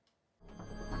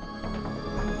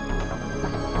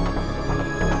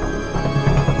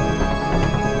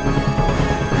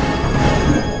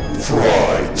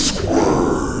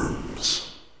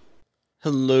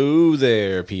Hello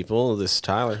there, people. This is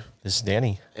Tyler. This is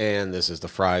Danny. And this is the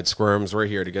Fried Squirms. We're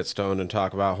here to get stoned and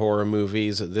talk about horror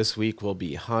movies. This week will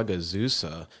be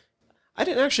Hagazussa. I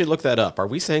didn't actually look that up. Are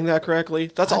we saying that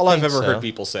correctly? That's all I've ever heard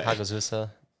people say. Hagazussa.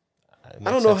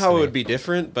 I don't know how it would be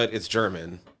different, but it's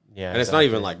German. Yeah. And it's not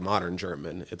even like modern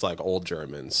German. It's like old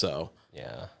German, so.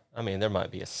 Yeah. I mean, there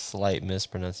might be a slight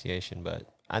mispronunciation,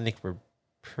 but I think we're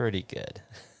pretty good.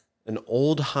 An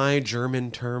old High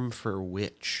German term for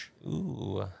witch.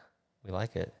 Ooh, we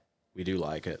like it. We do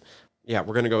like it. Yeah,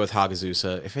 we're going to go with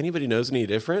Hagazussa. If anybody knows any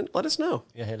different, let us know.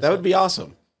 Yeah, that would be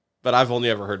awesome. But I've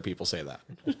only ever heard people say that.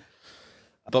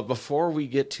 But before we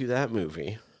get to that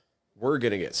movie, we're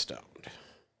going to get stoned.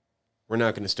 We're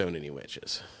not going to stone any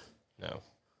witches. No.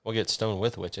 We'll get stoned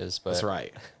with witches, but... That's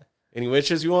right. Any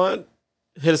witches you want?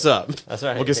 Hit us up. That's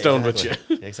right. We'll get stoned with you.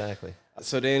 Exactly.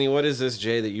 So, Danny, what is this,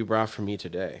 Jay, that you brought for me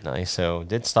today? Nice. So,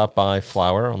 did stop by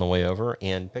Flower on the way over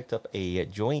and picked up a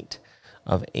joint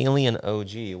of Alien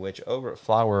OG, which over at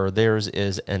Flower, theirs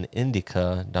is an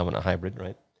Indica dominant hybrid,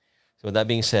 right? So, with that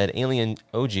being said, Alien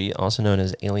OG, also known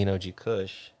as Alien OG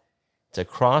Kush, it's a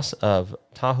cross of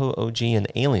Tahoe OG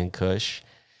and Alien Kush.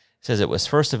 It says it was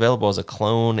first available as a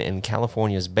clone in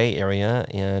California's Bay Area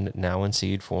and now in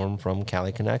seed form from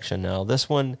Cali Connection. Now, this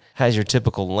one has your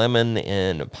typical lemon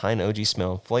and pine OG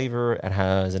smell and flavor. It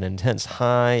has an intense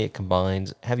high. It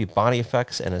combines heavy body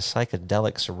effects and a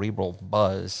psychedelic cerebral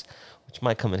buzz, which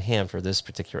might come in hand for this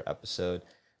particular episode.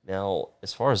 Now,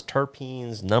 as far as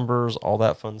terpenes, numbers, all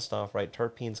that fun stuff, right?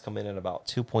 Terpenes come in at about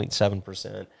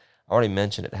 2.7%. I already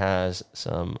mentioned it has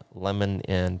some lemon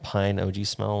and pine OG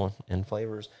smell and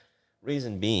flavors.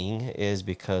 Reason being is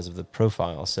because of the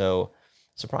profile. So,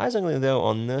 surprisingly, though,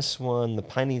 on this one, the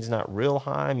pinene's not real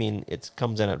high. I mean, it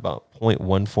comes in at about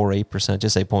 0.148%,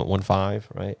 just say 0.15,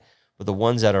 right? But the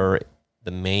ones that are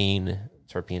the main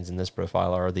terpenes in this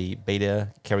profile are the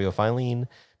beta-caryophyllene,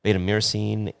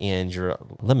 beta-myrcene, and your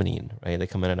limonene, right? They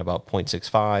come in at about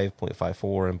 0.65,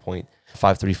 0.54, and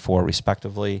 0.534,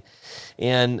 respectively.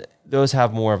 And those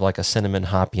have more of like a cinnamon,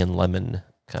 hoppy, and lemon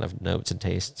kind of notes and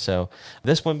taste. So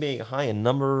this one being high in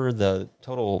number, the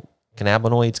total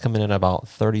cannabinoids come in at about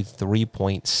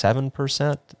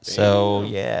 33.7%. So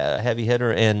yeah, heavy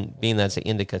hitter. And being that's an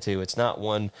indica too, it's not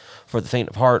one for the faint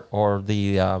of heart or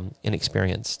the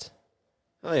inexperienced.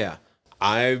 Oh yeah.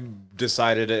 I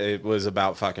decided it was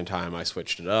about fucking time I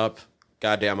switched it up.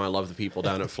 Goddamn, I love the people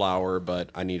down at Flower, but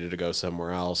I needed to go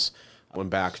somewhere else. I went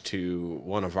back to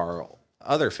one of our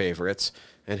other favorites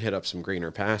and hit up some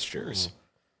greener pastures.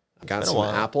 Got some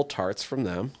apple tarts from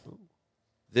them.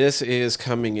 This is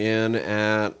coming in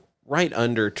at right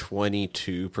under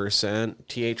 22%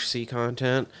 THC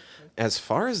content. As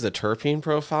far as the terpene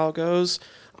profile goes,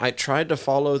 I tried to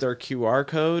follow their QR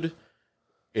code.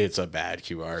 It's a bad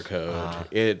QR code.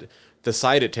 The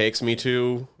site it takes me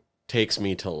to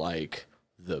like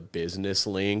the business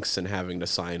links and having to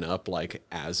sign up like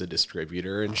as a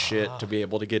distributor and shit to be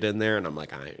able to get in there. And I'm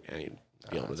like, I ain't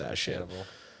dealing with that shit.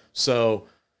 So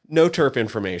no terp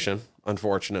information,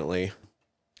 unfortunately.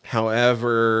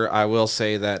 However, I will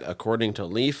say that according to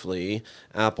Leafly,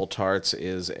 Apple Tarts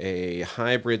is a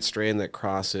hybrid strain that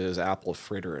crosses apple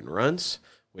fritter and runts,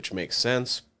 which makes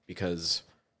sense because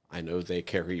I know they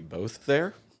carry both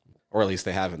there, or at least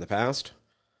they have in the past.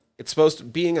 It's supposed to,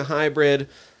 being a hybrid,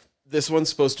 this one's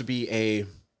supposed to be a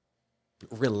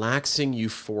relaxing,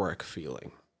 euphoric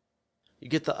feeling. You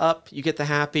get the up, you get the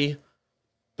happy,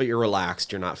 but you're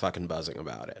relaxed. You're not fucking buzzing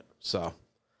about it. So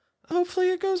hopefully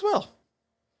it goes well.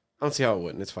 I don't see how it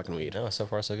wouldn't. It's fucking weed. No, so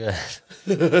far so good.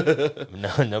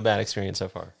 No bad experience so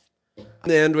far.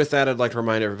 And with that, I'd like to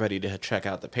remind everybody to check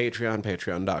out the Patreon,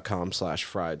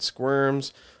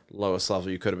 patreon.com/friedsquirms. Lowest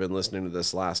level, you could have been listening to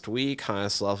this last week.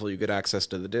 Highest level, you get access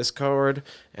to the Discord.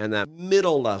 And that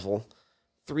middle level,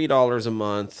 $3 a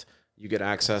month, you get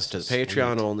access to the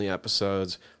Patreon-only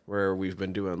episodes where we've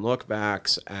been doing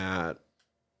look-backs at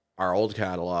our old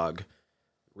catalog,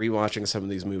 rewatching some of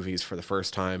these movies for the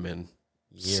first time in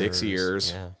 6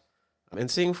 years, and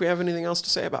seeing if we have anything else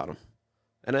to say about them.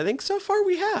 And I think so far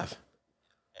we have.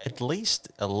 At least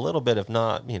a little bit, if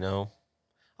not, I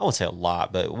won't say a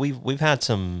lot, but we've had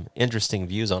some interesting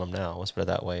views on them now. Let's put it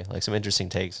that way. Like some interesting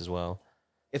takes as well.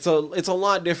 It's a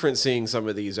lot different seeing some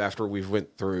of these after we've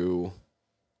went through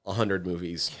 100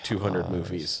 movies, 200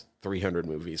 movies, 300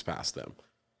 movies past them.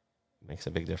 Makes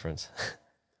a big difference.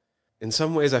 In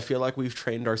some ways, I feel like we've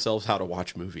trained ourselves how to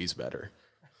watch movies better.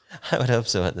 I would hope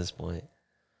so at this point.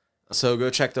 So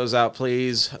go check those out,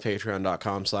 please.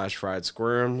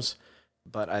 Patreon.com/friedsquirms.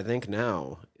 But I think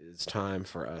now it's time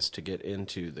for us to get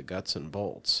into the guts and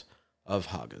bolts of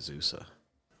Hagazussa.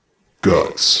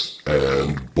 Guts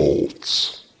and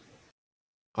Bolts.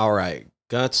 All right,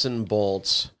 guts and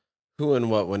bolts. Who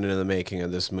and what went into the making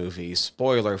of this movie?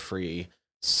 Spoiler free.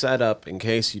 Set up in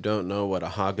case you don't know what a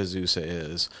Hagazussa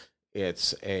is.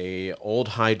 It's a old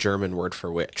High German word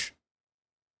for witch.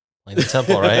 Like the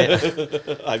temple, right?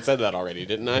 I said that already,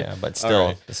 didn't I? Yeah, but still,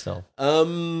 right.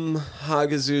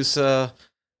 Hagazussa.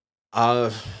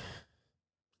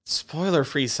 Spoiler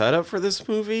free setup for this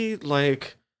movie.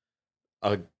 Like,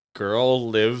 a girl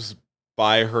lives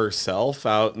by herself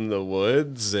out in the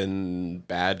woods and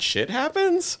bad shit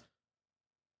happens.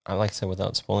 I like to say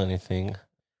without spoiling anything.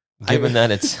 Given that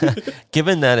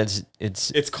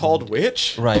it's called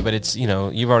witch, right? But it's,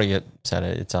 you've already said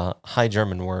it. It's a High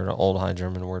German word, an old High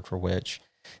German word for witch,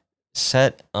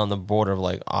 set on the border of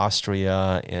like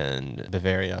Austria and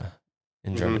Bavaria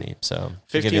in Germany. So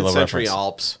 15th century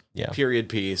Alps, yeah, period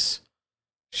piece.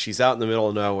 She's out in the middle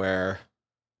of nowhere,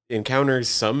 encounters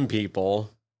some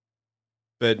people,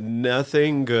 but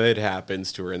nothing good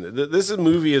happens to her. And this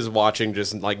movie is watching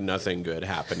just like nothing good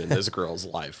happen in this girl's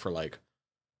life for like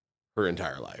her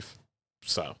entire life.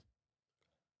 So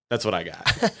that's what I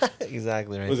got.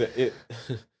 Exactly right. Was it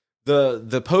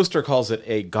the poster calls it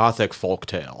a gothic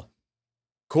folktale.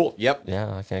 Cool. Yep.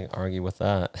 Yeah, I can't argue with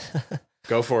that.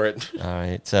 Go for it. All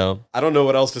right. So I don't know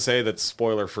what else to say that's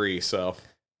spoiler free, so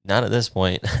not at this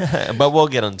point, but we'll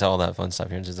get into all that fun stuff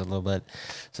here in just a little bit.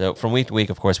 So from week to week,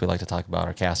 of course, we like to talk about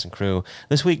our cast and crew.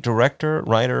 This week, director,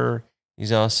 writer,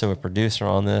 he's also a producer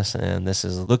on this, and this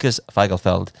is Lukas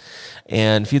Feigelfeld.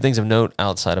 And a few things of note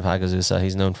outside of Hagazussa.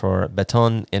 He's known for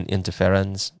Beton and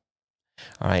Interference.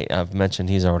 All right, I've mentioned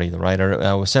he's already the writer.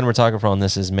 Cinematographer on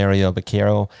this is Mario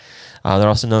Beccaro. They're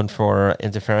also known for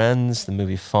Interference, the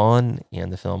movie Fawn,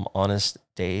 and the film Honest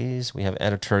Days. We have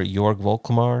editor Jorg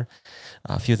Volkmar.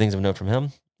 A few things of note from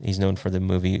him. He's known for the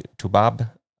movie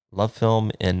Tubab, love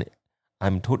film, and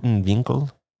Am Totenwinkel.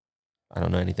 I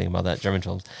don't know anything about that, German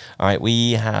films. All right,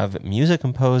 we have music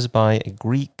composed by a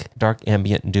Greek dark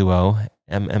ambient duo,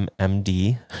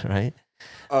 MMMD, right?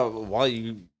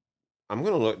 I'm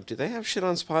going to look. Do they have shit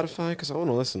on Spotify? Because I want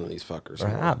to listen to these fuckers.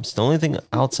 Perhaps. The only thing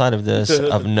outside of this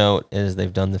of note is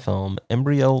they've done the film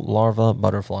Embryo, Larva,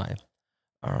 Butterfly.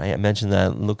 All right, I mentioned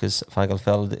that Lukas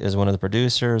Feigelfeld is one of the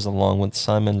producers, along with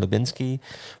Simon Lubinski.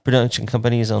 Production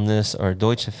companies on this are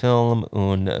Deutsche Film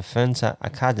und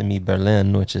Fernsehakademie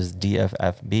Berlin, which is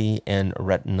DFFB, and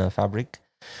Retina Fabrik.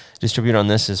 Distributor on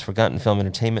this is Forgotten Film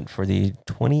Entertainment for the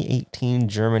 2018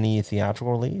 Germany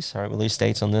theatrical release. All right, release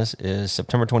dates on this is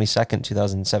September 22nd,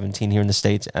 2017 here in the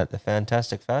States at the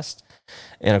Fantastic Fest,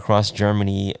 and across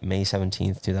Germany, May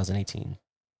 17th, 2018.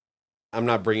 I'm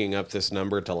not bringing up this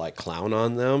number to like clown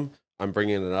on them. I'm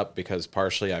bringing it up because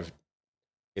partially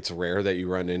it's rare that you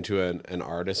run into an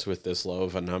artist with this low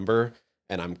of a number,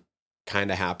 and I'm kind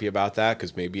of happy about that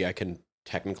because maybe I can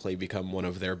technically become one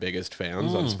of their biggest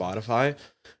fans on Spotify.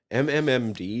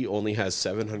 MMMD only has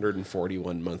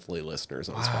 741 monthly listeners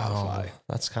on Spotify.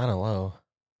 That's kind of low.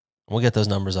 We'll get those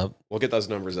numbers up.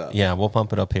 Yeah, we'll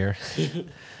pump it up here.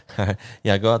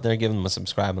 Yeah, go out there, give them a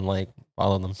subscribe and like,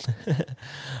 follow them.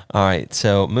 All right,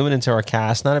 so moving into our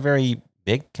cast, not a very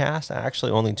big cast.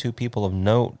 Actually, only two people of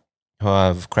note who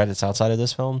have credits outside of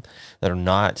this film that are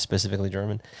not specifically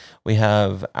German. We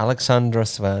have Alexandra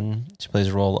Sven. She plays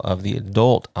the role of the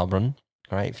adult Albrun.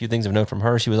 All right, a few things of note from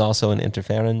her. She was also in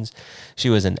Interference. She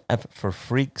was in F for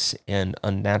Freaks and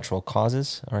Unnatural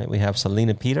Causes. All right, we have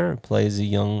Selena Peter, plays the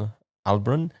young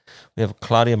Albrun. We have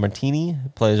Claudia Martini,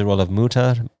 plays the role of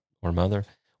Mutter, or Mother.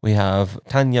 We have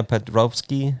Tanya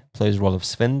Petrovsky, plays the role of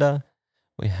Svinda.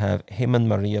 We have Heyman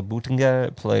Maria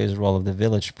Butinger, plays the role of the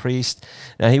village priest.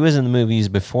 Now, he was in the movies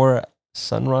Before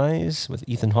Sunrise with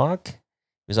Ethan Hawke.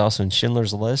 He was also in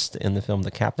Schindler's List in the film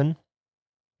The Captain.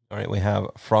 All right, we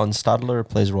have Franz Stadler,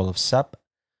 plays the role of Sepp.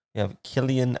 We have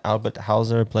Kilian Albert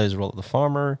Hauser, plays the role of the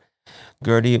farmer.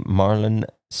 Gertie Marlon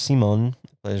Simon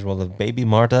plays the role of Baby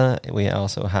Marta. We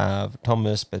also have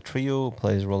Thomas Petrio,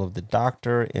 plays the role of the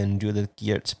doctor, and Judith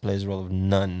Geertz plays the role of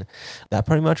nun. That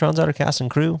pretty much rounds out our cast and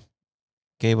crew.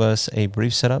 Gave us a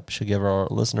brief setup. Should give our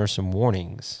listeners some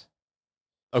warnings.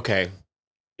 Okay,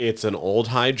 it's an old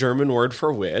High German word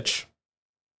for witch,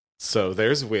 so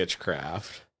there's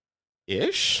witchcraft.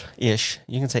 Ish? Ish.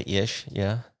 You can say ish,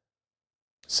 yeah.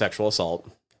 Sexual assault.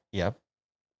 Yep.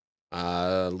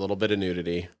 A little bit of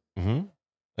nudity. Mm-hmm.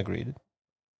 Agreed.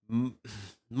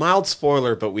 Mild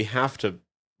spoiler, but we have to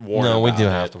warn. No, we do it.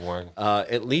 have to warn.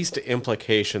 At least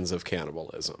implications of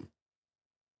cannibalism.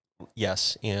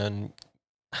 Yes, and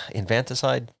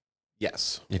infanticide.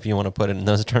 Yes, if you want to put it in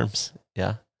those terms.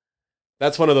 Yeah,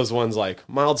 that's one of those ones like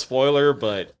mild spoiler,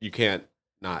 but you can't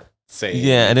not say.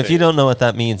 Yeah, and if you anything. don't know what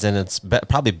that means, then it's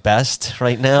probably best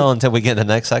right now until we get to the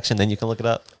next section. Then you can look it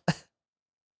up.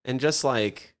 And just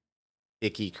like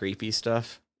icky, creepy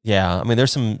stuff. Yeah, I mean,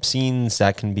 there's some scenes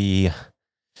that can be.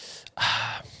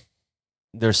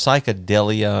 There's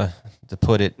psychedelia, to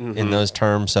put it in Mhm. those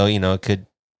terms. So it could,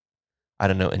 I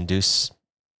don't know, induce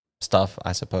stuff.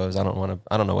 I suppose I don't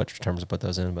know what terms to put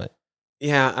those in, but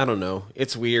Yeah, I don't know.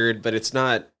 It's weird, but it's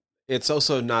not. It's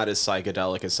also not as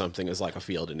psychedelic as something as like A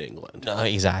Field in England no,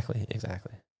 exactly.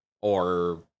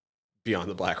 or Beyond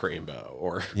the Black Rainbow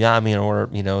or Yeah, I mean, or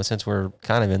since we're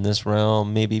kind of in this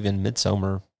realm, maybe even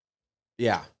Midsummer.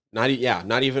 yeah, not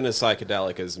even as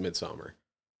psychedelic as Midsummer,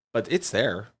 but it's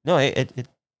there. No, it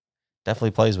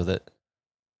definitely plays with it.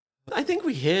 I think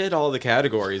we hit all the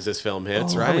categories this film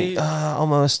hits, Oh, right?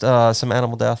 almost some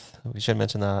animal death. We should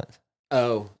mention that.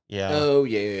 Oh, Yeah. oh,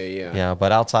 yeah. Yeah,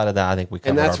 but outside of that, I think we And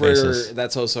covered that's our bases.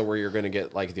 that's also where you're going to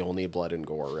get like the only blood and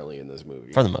gore really in this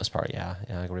movie. For the most part, yeah.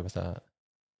 Yeah, I agree with that.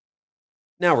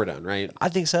 Now we're done, right? I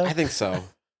think so. I think so.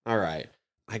 All right.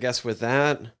 I guess with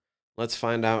that, let's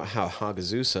find out how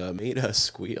Hagazussa made us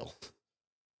squeal.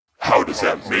 How does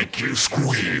that make you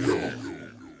squeal?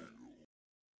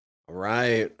 All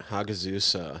right,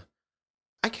 Hagazussa.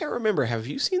 I can't remember. Have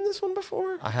you seen this one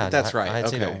before? I had. That's right. I had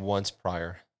seen Okay. it once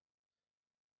prior.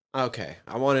 Okay.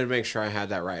 I wanted to make sure I had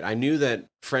that right. I knew that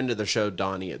friend of the show,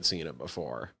 Donnie, had seen it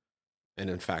before. And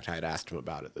in fact, I had asked him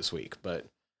about it this week. But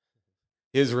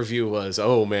his review was,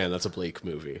 oh man, that's a bleak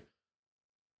movie.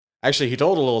 Actually, he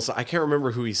told a little, I can't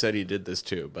remember who he said he did this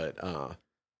to, but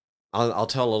I'll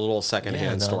tell a little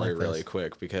secondhand story like really this.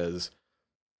 quick because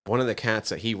one of the cats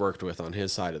that he worked with on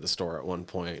his side of the store at one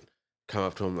point come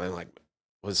up to him and like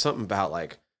was something about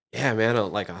like, yeah, man,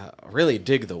 I really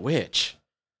dig The Witch.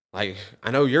 Like,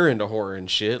 I know you're into horror and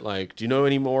shit. Like, do you know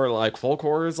any more like folk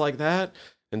horrors like that?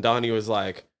 And Donnie was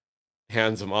like,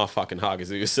 hands him off fucking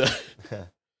Hagazussa.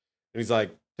 And he's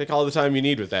like, take all the time you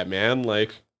need with that, man.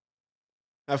 Like,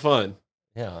 have fun.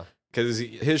 Yeah. Because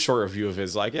his short review of it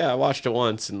is like, yeah, I watched it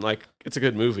once and like, it's a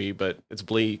good movie, but it's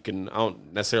bleak and I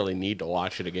don't necessarily need to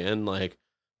watch it again. Like,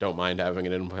 don't mind having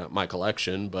it in my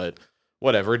collection, but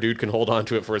whatever. Dude can hold on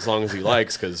to it for as long as he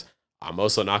likes because I'm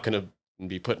also not going to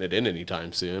be putting it in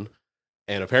anytime soon.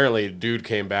 And apparently, dude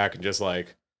came back and just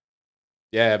like,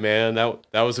 yeah, man,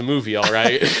 that was a movie, all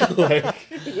right. Like,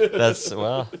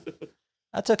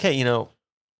 That's okay.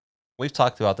 We've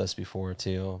talked about this before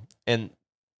too, and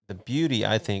the beauty,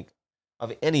 I think,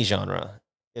 of any genre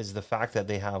is the fact that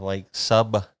they have like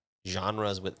sub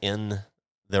genres within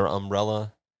their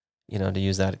umbrella. To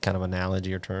use that kind of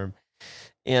analogy or term.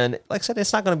 And like I said,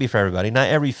 it's not going to be for everybody. Not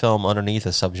every film underneath a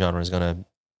subgenre is going to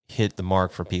hit the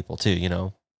mark for people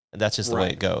too. That's just the way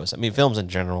Right. it goes. I mean, films in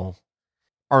general,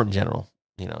 art in general,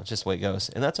 it's just the way it goes,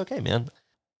 and that's okay, man.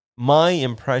 My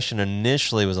impression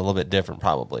initially was a little bit different,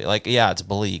 probably. Like, yeah, it's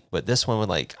bleak, but this one I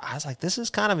was like, this is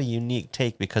kind of a unique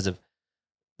take because of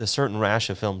the certain rash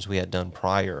of films we had done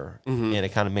prior, Mhm. and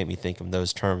it kind of made me think in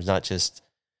those terms, not just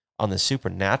on the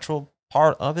supernatural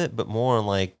part of it, but more on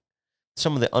like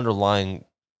some of the underlying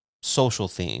social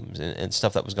themes and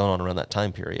stuff that was going on around that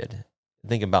time period.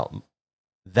 Think about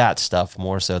that stuff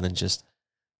more so than just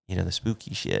the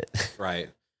spooky shit. Right.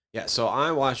 Yeah, so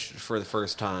I watched it for the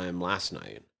first time last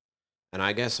night. And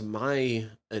I guess my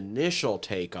initial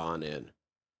take on it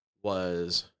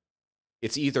was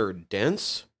it's either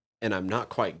dense and I'm not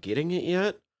quite getting it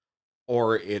yet,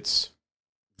 or it's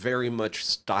very much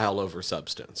style over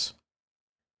substance.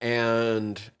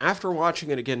 And after watching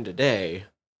it again today,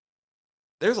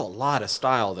 there's a lot of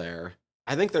style there.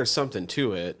 I think there's something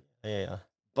to it, Yeah.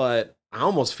 but I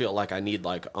almost feel like I need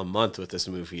like a month with this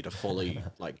movie to fully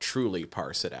like truly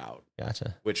parse it out.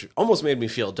 Gotcha. Which almost made me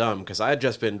feel dumb because I had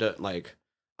just been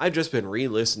I'd just been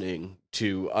re-listening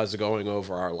to us going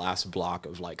over our last block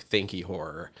of like thinky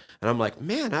horror, and I'm like,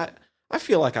 man, I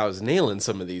feel like I was nailing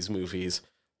some of these movies.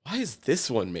 Why is this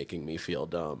one making me feel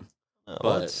dumb?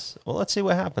 But Let's see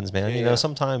what happens, man. Yeah.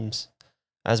 Sometimes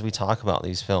as we talk about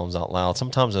these films out loud,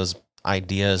 sometimes those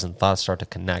ideas and thoughts start to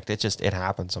connect. It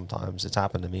happens sometimes. It's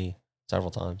happened to me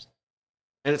several times.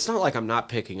 And it's not like I'm not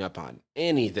picking up on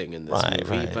anything in this movie,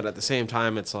 Right. but at the same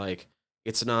time, it's like,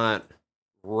 it's not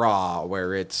raw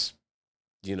where it's,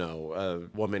 a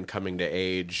woman coming to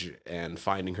age and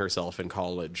finding herself in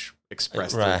college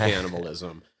expressed Right. through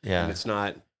cannibalism. Yeah.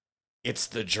 And it's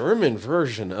the German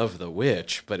version of The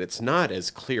Witch, but it's not as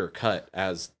clear cut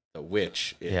as The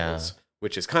Witch is, Yeah.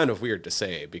 which is kind of weird to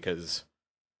say because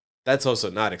that's also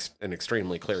not an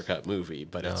extremely clear cut movie,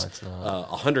 but No, it's it's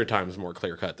not. 100 times more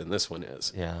clear cut than this one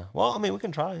is. Yeah. Well, I mean, we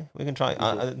can try.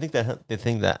 Mm-hmm. I think that the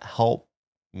thing that helped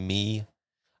me,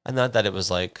 and not that it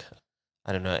was like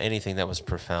I don't know, anything that was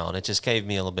profound. It just gave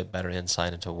me a little bit better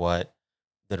insight into what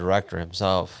the director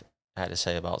himself had to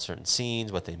say about certain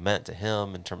scenes, what they meant to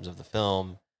him in terms of the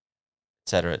film, et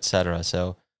cetera, et cetera.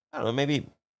 So I don't know, maybe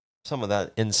some of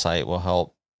that insight will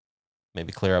help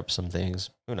maybe clear up some things.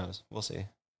 Who knows? We'll see.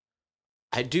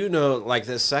 I do know, like,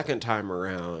 the second time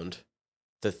around,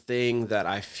 the thing that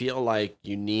I feel like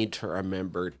you need to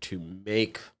remember to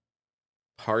make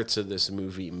parts of this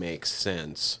movie make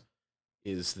sense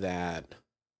is that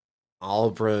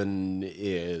Albrun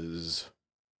is,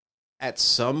 at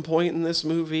some point in this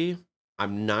movie,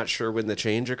 I'm not sure when the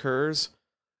change occurs,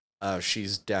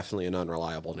 she's definitely an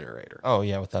unreliable narrator. Oh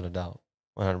yeah, without a doubt,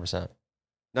 100%.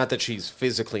 Not that she's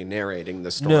physically narrating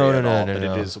the story No, at all, no, but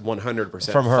no. it is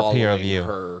 100% From her following POV.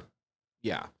 her,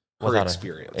 her Without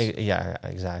experience. Yeah,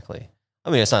 exactly. I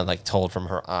mean, it's not like told from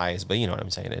her eyes, but you know what I'm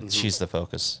saying. She's the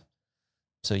focus.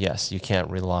 So yes, you can't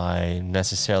rely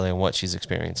necessarily on what she's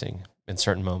experiencing in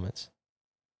certain moments.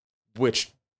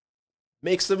 Which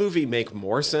makes the movie make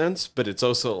more sense, but it's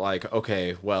also like,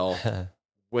 okay, well,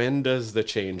 when does the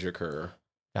change occur?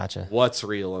 Gotcha. What's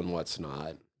real and what's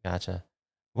not? Gotcha.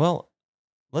 Well,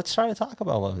 let's try to talk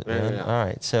about it, man. Yeah. All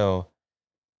right. So,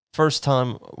 first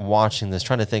time watching this,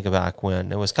 trying to think back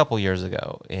when it was a couple years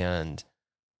ago, and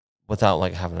without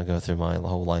like having to go through my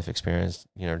whole life experience,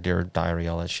 you know, dear diary,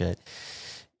 all that shit,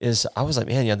 is I was like,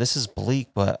 man, yeah, this is bleak,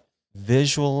 but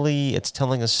visually, it's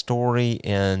telling a story,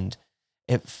 and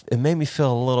it made me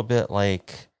feel a little bit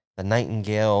like the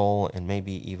Nightingale, and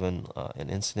maybe even an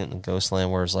incident in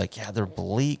Ghostland, where it's like, yeah, they're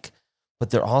bleak, but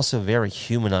they're also very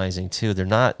humanizing too. They're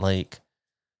not like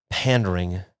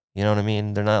pandering. You know what I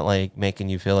mean? They're not like making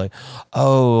you feel like,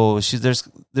 oh, there's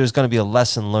going to be a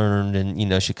lesson learned, and you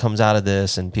know she comes out of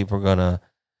this, and people are going to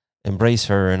embrace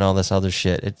her, and all this other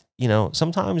shit. It, you know,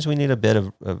 sometimes we need a bit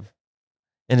of,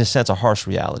 in a sense, a harsh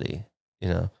reality. You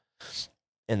know,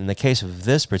 and in the case of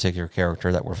this particular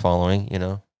character that we're following, you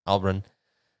know, Albrun,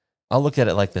 I'll look at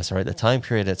it like this. All right, the time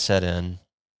period it's set in,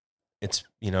 it's,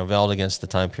 you know, veiled against the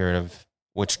time period of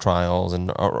witch trials,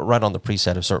 and right on the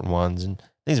preset of certain ones and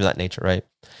things of that nature, right?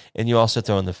 And you also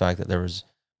throw in the fact that there was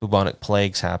bubonic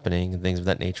plagues happening and things of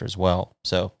that nature as well.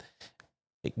 So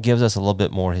it gives us a little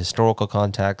bit more historical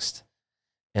context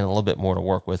and a little bit more to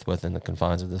work with within the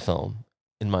confines of the film,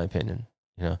 in my opinion.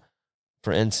 You know,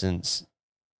 for instance,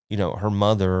 you know, her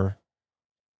mother,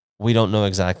 we don't know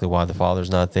exactly why the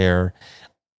father's not there.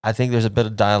 I think there's a bit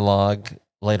of dialogue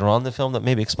later on in the film that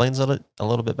maybe explains it a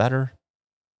little bit better.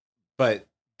 But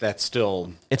that's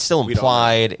still... It's still we don't know.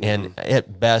 implied, and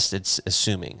at best, it's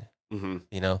assuming,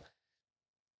 you know?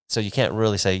 So you can't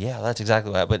really say, yeah, that's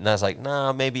exactly what. But that's like,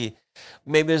 nah, maybe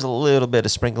there's a little bit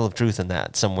of sprinkle of truth in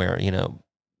that somewhere, you know?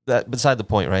 That beside the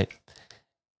point, right?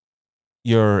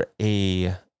 You're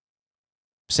a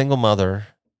single mother,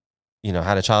 you know,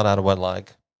 had a child out of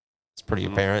wedlock. It's pretty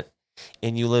apparent.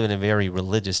 And you live in a very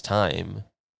religious time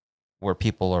where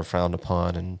people are frowned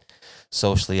upon and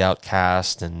socially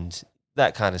outcast and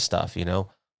that kind of stuff, you know?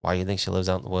 Why do you think she lives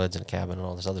out in the woods in a cabin and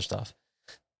all this other stuff?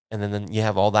 And then you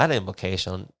have all that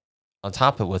implication on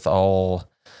top of it with all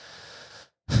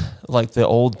like the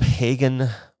old pagan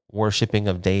worshiping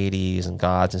of deities and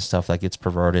gods and stuff that gets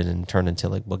perverted and turned into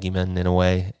like boogeymen in a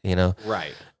way, you know?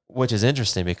 Right. Which is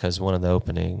interesting because one of the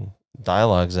opening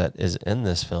dialogues that is in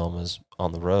this film is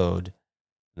on the road.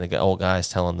 The old guy's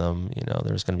telling them, you know,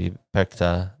 there's going to be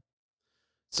Picta.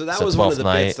 So that was one of the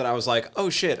bits that I was like, oh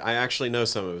shit, I actually know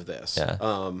some of this.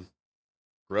 Yeah.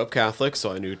 Grew up Catholic,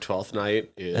 so I knew 12th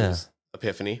night is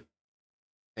Epiphany.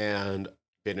 And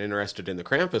been interested in the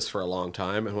Krampus for a long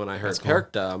time. And when I heard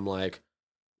Perkta, I'm like,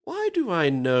 why do I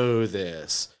know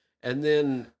this? And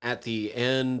then at the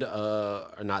end,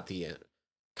 or not the end,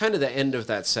 kind of the end of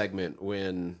that segment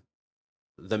when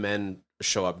the men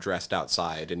show up dressed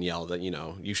outside and yell that, you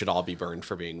know, you should all be burned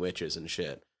for being witches and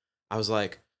shit. I was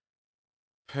like,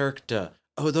 Perkta.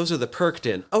 Oh, those are the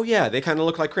Perktin. Oh, yeah, they kind of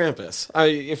look like Krampus.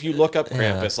 If you look up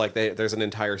Krampus, like there's an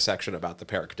entire section about the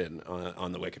Perktin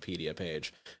on the Wikipedia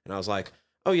page. And I was like,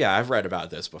 oh, yeah, I've read about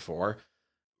this before.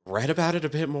 Read about it a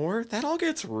bit more. That all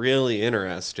gets really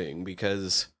interesting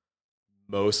because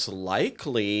most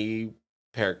likely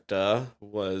Perkta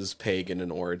was pagan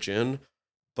in origin,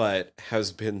 but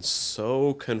has been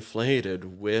so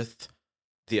conflated with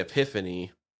the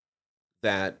Epiphany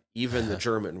that even the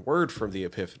German word from the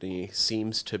Epiphany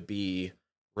seems to be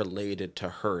related to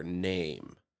her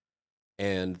name.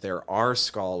 And there are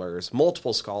scholars,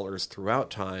 multiple scholars throughout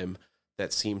time,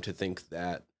 that seem to think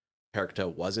that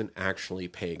Perkta wasn't actually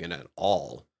pagan at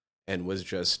all and was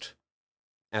just,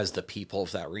 as the people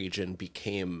of that region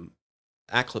became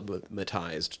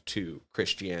acclimatized to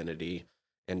Christianity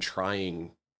and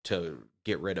trying to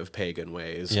get rid of pagan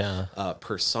ways, Yeah.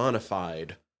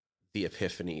 personified the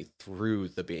epiphany through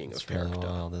the being It's of really Perchta.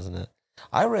 wild, isn't it?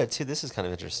 I read too. This is kind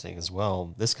of interesting as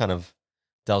well. This kind of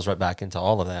delves right back into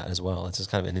all of that as well. It's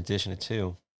just kind of in addition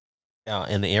to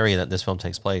in the area that this film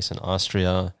takes place in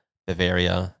Austria,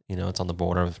 Bavaria. It's on the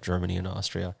border of Germany and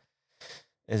Austria.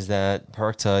 Is that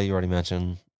Perchta? You already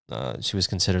mentioned. She was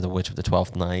considered the witch of the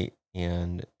 12th night,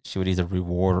 and she would either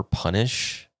reward or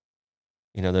punish.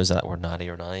 Those that were naughty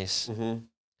or nice. Mm-hmm.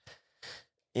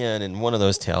 And in one of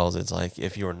those tales, it's like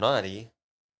if you were naughty,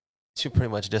 she pretty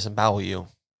much disembowel you.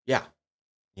 Yeah.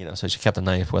 So she kept a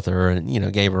knife with her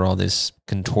and, gave her all these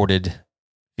contorted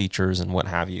features and what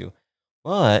have you.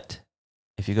 But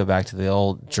if you go back to the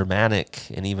old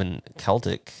Germanic and even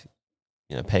Celtic,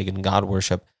 pagan god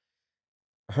worship,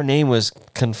 her name was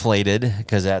conflated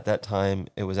because at that time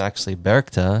it was actually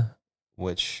Berchta,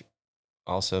 which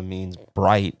also means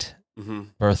bright, Mm-hmm.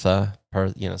 Bertha,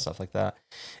 stuff like that.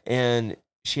 And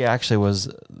she actually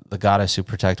was the goddess who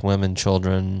protect women,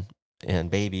 children, and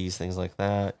babies, things like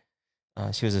that.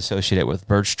 She was associated with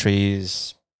birch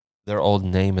trees. Their old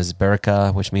name is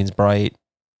Berka, which means bright.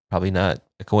 Probably not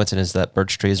a coincidence that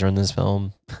birch trees are in this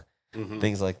film. Mm-hmm.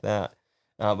 Things like that.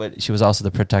 But she was also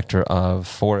the protector of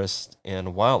forest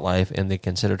and wildlife, and they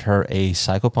considered her a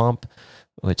psychopomp,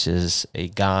 which is a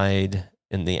guide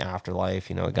in the afterlife.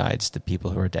 It guides the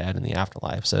people who are dead in the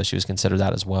afterlife. So she was considered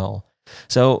that as well.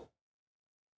 So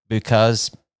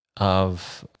because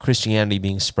of Christianity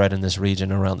being spread in this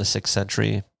region around the 6th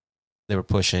century, they were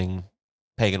pushing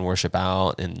pagan worship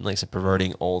out and, like I said,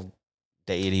 perverting old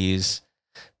deities.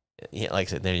 Yeah, like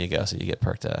I said, there you go. So you get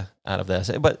Perchta out of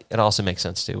this. But it also makes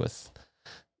sense, too, with,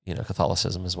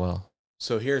 Catholicism as well.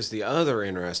 So here's the other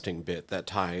interesting bit that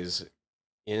ties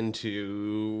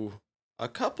into a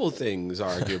couple things,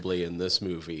 arguably, in this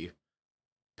movie.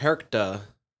 Perchta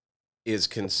is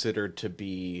considered to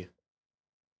be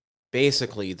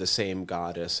basically the same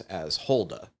goddess as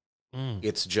Holda.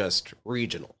 It's just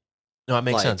regional. No, it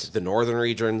makes sense. The northern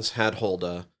regions had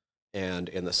Holda, and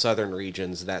in the southern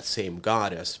regions, that same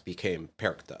goddess became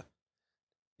Perchta.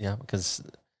 Yeah, because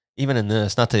even in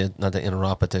this, not to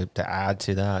interrupt, but to add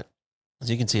to that,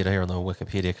 as you can see it here on the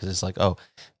Wikipedia, because it's like,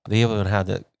 they even had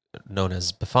that known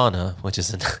as Befana, which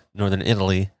is in northern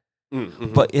Italy,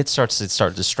 Mm-hmm. but it starts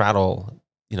to straddle,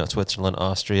 Switzerland,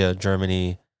 Austria,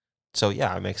 Germany. So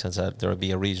yeah, it makes sense that there would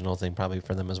be a regional thing probably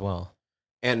for them as well.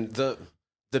 And the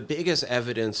biggest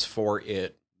evidence for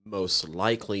it most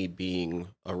likely being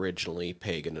originally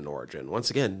pagan in origin. Once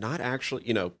again, not actually,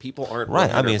 people aren't Right.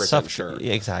 100% I mean, stuff, sure.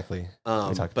 yeah, exactly.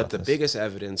 But the biggest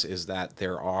evidence is that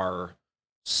there are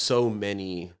so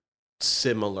many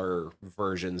similar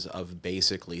versions of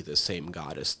basically the same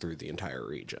goddess through the entire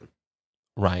region.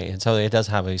 Right. And so it does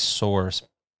have a source,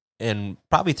 and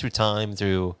probably through time,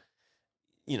 through,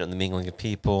 the mingling of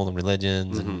people and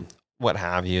religions and what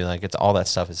have you. Like, it's all that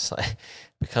stuff is like,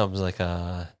 becomes like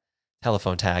a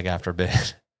telephone tag after a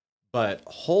bit. But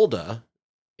Holda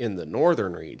in the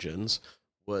northern regions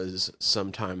was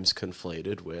sometimes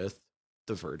conflated with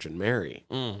the Virgin Mary.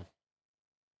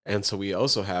 And so we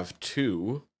also have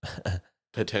 2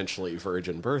 potentially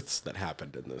virgin births that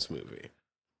happened in this movie.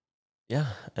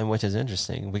 Yeah, and which is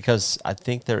interesting because I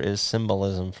think there is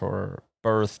symbolism for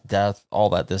birth, death, all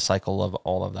that, this cycle of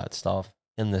all of that stuff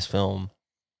in this film.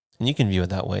 And you can view it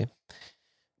that way.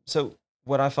 So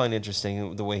what I find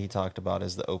interesting, the way he talked about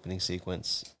is the opening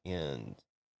sequence, and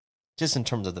just in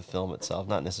terms of the film itself,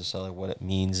 not necessarily what it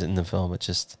means in the film. It's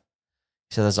just,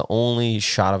 he said that's the only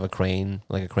shot of a crane,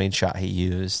 like a crane shot he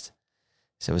used.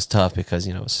 So it was tough because,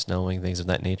 it was snowing, things of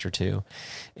that nature too.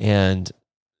 And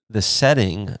the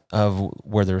setting of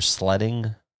where they're sledding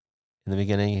in the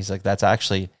beginning, he's like, that's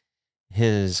actually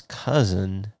his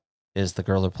cousin is the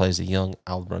girl who plays the young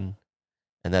Albrun.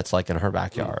 And that's like in her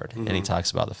backyard. Mm-hmm. And he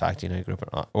talks about the fact, he grew up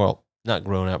in, well, not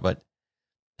grown up, but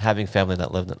having family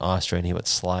that lived in Austria, and he would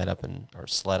sled up and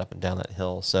down that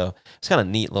hill. So it's kind of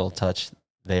a neat little touch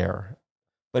there.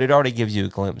 But it already gives you a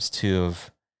glimpse too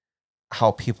of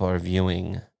how people are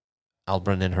viewing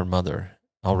Albrun and her mother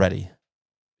already.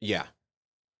 Yeah.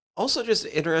 Also, just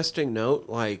interesting note,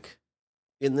 like,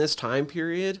 in this time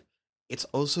period, it's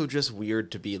also just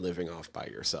weird to be living off by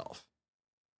yourself.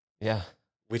 Yeah.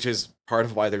 Which is part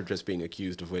of why they're just being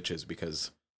accused of witches,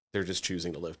 because they're just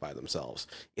choosing to live by themselves.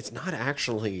 It's not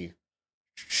actually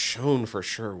shown for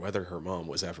sure whether her mom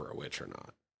was ever a witch or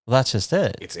not. Well, that's just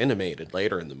it. It's intimated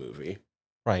later in the movie.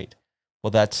 Right.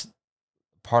 Well, that's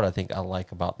part I think I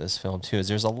like about this film too, is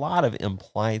there's a lot of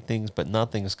implied things, but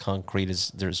nothing's concrete.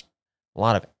 There's a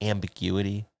lot of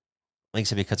ambiguity. Like I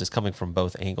said, because it's coming from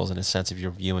both angles in a sense. If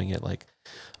you're viewing it like,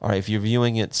 all right, if you're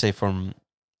viewing it, say from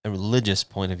a religious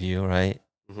point of view, right?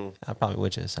 Mm-hmm. Probably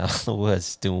witches out in the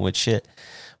woods doing witch shit.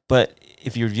 But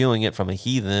if you're viewing it from a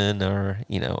heathen or,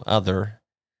 other,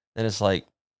 then it's like,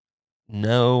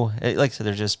 no. Like I said,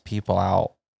 they're just people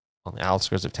out on the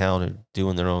outskirts of town who are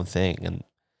doing their own thing. And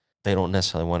they don't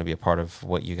necessarily want to be a part of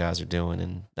what you guys are doing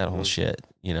and that whole shit,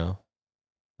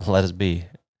 Let us be.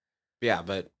 Yeah,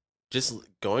 but just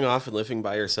going off and living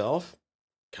by yourself,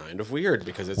 kind of weird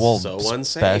because it's so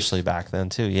unsafe. Especially back then,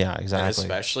 too. Yeah, exactly.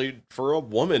 And especially for a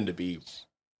woman to be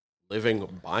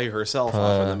living by herself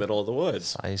off in the middle of the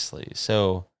woods. Precisely.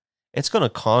 So it's going to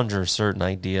conjure certain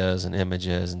ideas and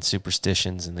images and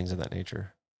superstitions and things of that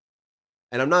nature.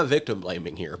 And I'm not victim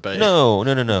blaming here, but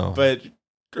No. But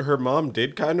her mom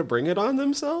did kind of bring it on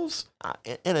themselves.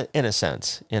 In a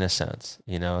sense,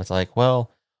 it's like,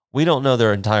 well, we don't know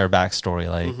their entire backstory.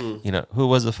 Like, who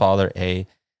was the father? A,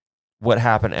 what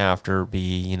happened after?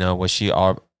 B, was she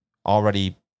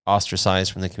already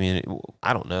ostracized from the community?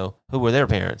 I don't know. Who were their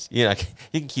parents? You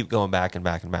can keep going back and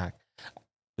back and back.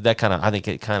 But that I think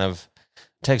it kind of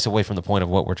takes away from the point of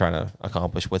what we're trying to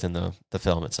accomplish within the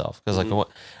film itself. Because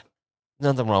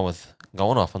nothing wrong with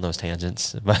going off on those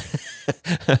tangents,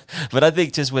 but I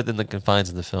think just within the confines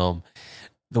of the film,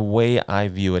 the way I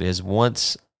view it is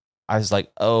once I was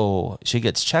like, oh, she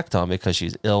gets checked on because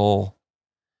she's ill.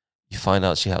 You find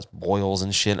out she has boils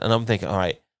and shit. And I'm thinking, all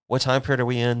right, what time period are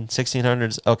we in?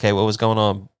 1600s? Okay, what was going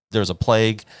on? There was a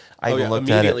plague. I even looked at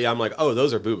it. Immediately, I'm like, oh,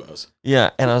 those are boobos.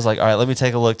 Yeah, and I was like, all right, let me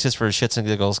take a look just for shits and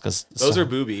giggles. Cause those are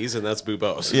boobies, and that's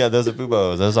boobos. Yeah, those are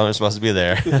boobos. Those aren't supposed to be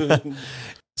there.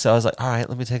 So I was like, all right,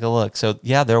 let me take a look. So,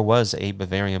 yeah, there was a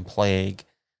Bavarian plague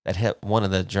that hit one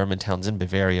of the German towns in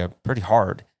Bavaria pretty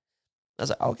hard. I was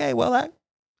like, okay, well, that's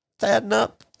adding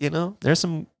up. There's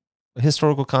some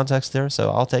historical context there,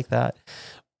 so I'll take that.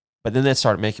 But then that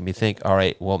started making me think, all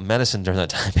right, well, medicine during that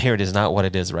time period is not what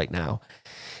it is right now.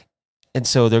 And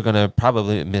so they're going to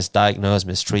probably misdiagnose,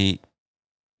 mistreat,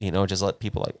 just let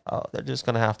people like, oh, they're just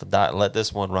going to have to die. Let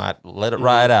this one ride, let it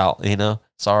ride out,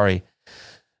 sorry.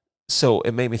 So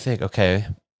it made me think, okay,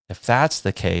 if that's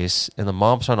the case, and the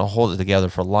mom's trying to hold it together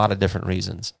for a lot of different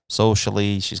reasons.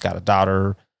 Socially, she's got a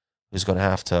daughter who's going to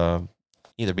have to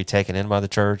either be taken in by the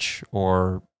church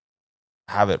or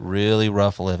have it really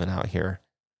rough living out here.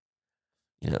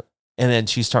 And then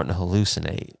she's starting to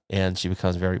hallucinate, and she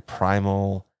becomes very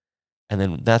primal, and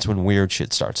then that's when weird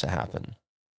shit starts to happen.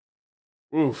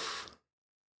 Oof.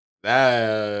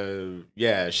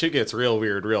 Shit gets real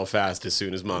weird real fast as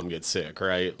soon as mom gets sick,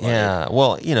 right? Yeah,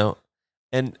 well,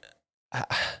 and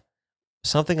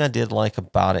something I did like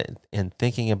about it and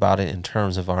thinking about it in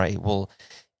terms of, all right, well,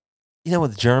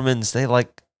 with Germans, they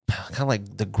like kind of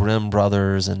like the Grimm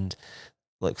brothers and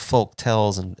like folk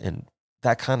tales and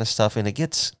that kind of stuff, and it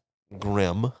gets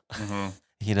grim,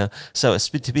 so it's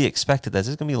to be expected that it's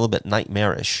going to be a little bit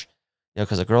nightmarish,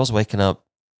 because a girl's waking up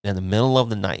in the middle of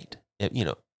the night,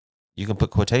 you can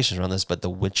put quotations around this, but the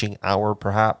witching hour,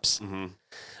 perhaps. And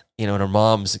her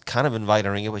mom's kind of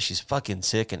inviting it, but she's fucking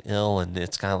sick and ill, and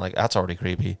it's kind of like, that's already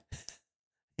creepy.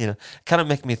 Kind of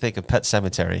make me think of Pet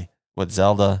Sematary with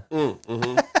Zelda. I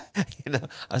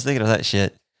was thinking of that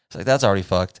shit. It's like, that's already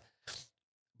fucked.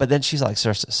 But then she's like,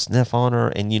 starts to sniff on her,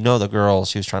 and the girl,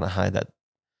 she was trying to hide that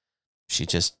she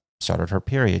just started her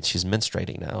period. She's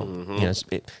menstruating now.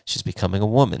 She's becoming a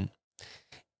woman.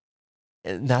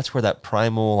 And that's where that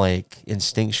primal, like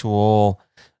instinctual,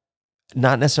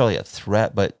 not necessarily a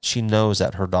threat, but she knows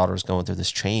that her daughter's going through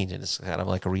this change, and it's kind of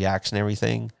like a reactionary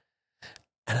thing.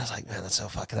 And I was like, man,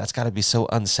 that's got to be so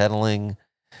unsettling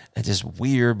and just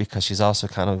weird, because she's also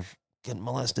kind of getting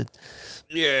molested.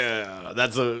 Yeah,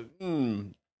 that's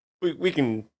we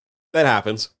can, that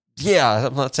happens. Yeah,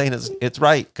 I'm not saying it's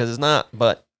right, because it's not,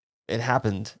 but it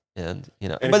happened. And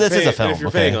but this is a film. If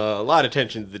you're paying a lot of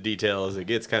attention to the details, it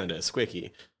gets kind of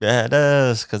squicky. Yeah, it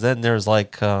does. Because then there's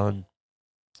like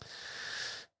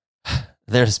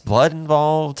there's blood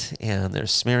involved, and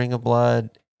there's smearing of blood,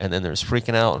 and then there's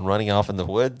freaking out and running off in the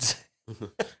woods, and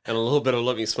a little bit of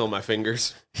let me smell my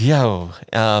fingers. Yo,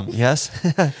 yes,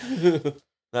 not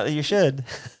that you should,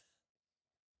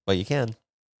 but you can.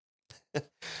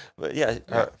 But yeah,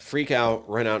 freak out,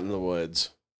 run out in the woods,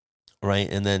 right?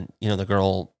 And then the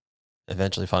girl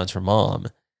eventually finds her mom.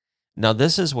 Now,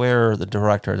 this is where the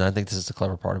director, and I think this is the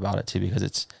clever part about it too, because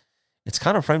it's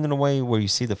kind of framed in a way where you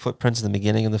see the footprints in the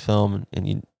beginning of the film,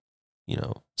 and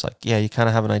it's like, yeah, you kind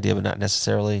of have an idea, but not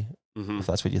necessarily, if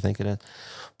that's what you think it is.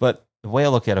 But the way I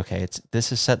look at it, okay,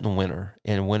 this is set in the winter,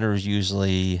 and winter is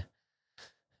usually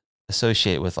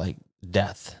associated with like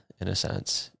death in a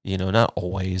sense. Not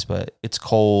always, but it's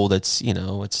cold. It's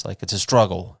it's like it's a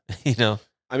struggle.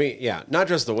 I mean, yeah, not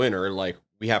just the winter. Like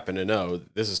we happen to know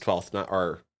this is 12th night,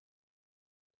 or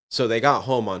so they got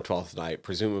home on 12th night.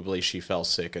 Presumably she fell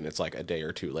sick and it's like a day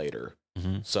or two later.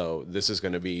 Mm-hmm. So this is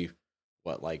going to be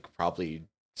probably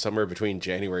somewhere between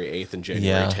January 8th and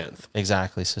January 10th.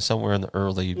 Exactly. So somewhere in the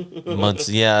early months,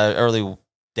 early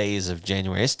days of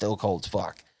January. It's still cold as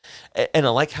fuck. And I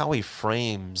like how he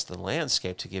frames the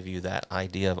landscape to give you that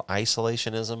idea of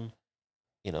isolationism,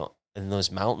 in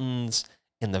those mountains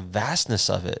and the vastness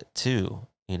of it too,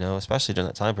 especially during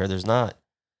that time period. There's not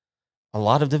a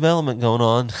lot of development going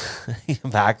on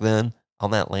back then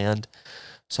on that land.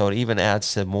 So it even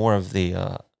adds to more of the,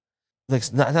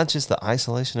 not just the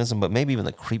isolationism, but maybe even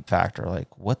the creep factor.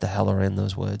 Like, what the hell are in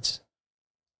those woods?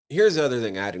 Here's the other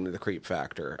thing adding to the creep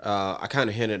factor. I kind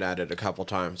of hinted at it a couple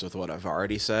times with what I've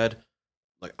already said.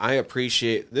 Like, I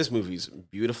appreciate this movie's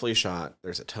beautifully shot.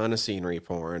 There's a ton of scenery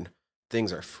porn.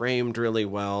 Things are framed really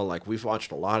well. Like, we've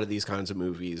watched a lot of these kinds of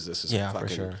movies. This is for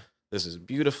sure. This is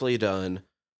beautifully done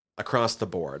across the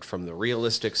board, from the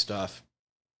realistic stuff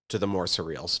to the more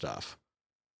surreal stuff.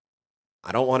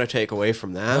 I don't want to take away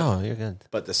from that. Oh, you're good.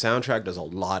 But the soundtrack does a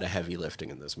lot of heavy lifting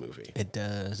in this movie. It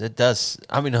does.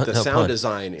 I mean, the sound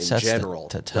design in general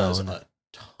does tone. a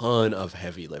ton of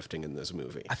heavy lifting in this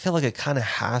movie. I feel like it kind of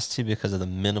has to because of the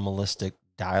minimalistic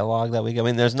dialogue that we get. I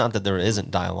mean, there's not that there isn't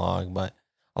dialogue, but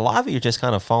a lot of it you're just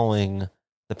kind of following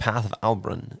the path of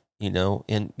Albrun,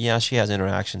 And yeah, she has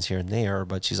interactions here and there,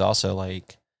 but she's also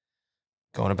like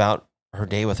going about her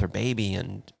day with her baby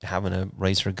and having to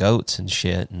raise her goats and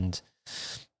shit. And,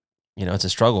 it's a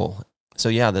struggle. So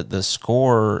yeah, the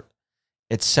score,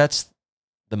 it sets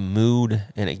the mood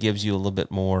and it gives you a little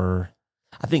bit more,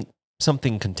 I think,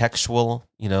 something contextual,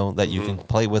 that you can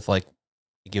play with. Like,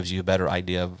 it gives you a better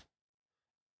idea of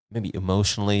maybe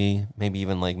emotionally, maybe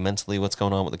even like mentally what's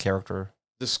going on with the character.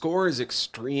 The score is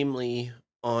extremely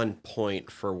on point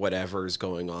for whatever's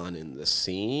going on in the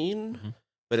scene,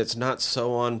 but it's not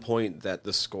so on point that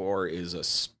the score is a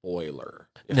spoiler.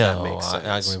 If that makes sense.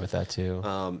 I agree with that too.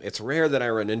 It's rare that I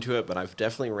run into it, but I've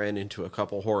definitely ran into a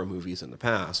couple horror movies in the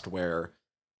past where,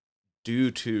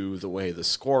 due to the way the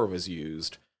score was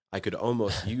used, I could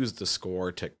almost use the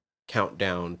score to count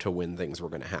down to when things were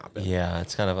going to happen. Yeah,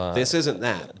 it's kind of a... This isn't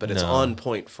that, but it's on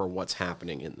point for what's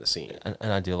happening in the scene.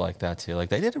 And I do like that too. Like,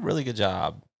 they did a really good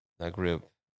job, that group,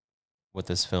 with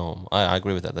this film. I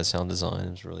agree with that. The sound design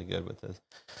is really good with this.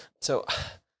 So,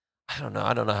 I don't know.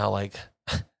 I don't know how, like...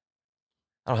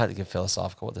 I don't have to get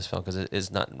philosophical with this film because it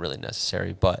is not really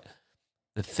necessary. But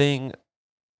the thing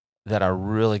that I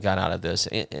really got out of this,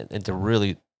 and to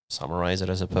really summarize it,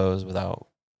 I suppose, without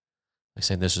like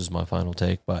saying this is my final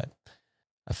take, but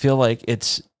I feel like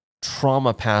it's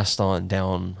trauma passed on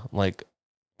down like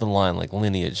the line, like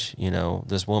lineage.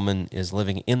 This woman is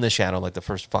living in the shadow, like the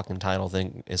first fucking title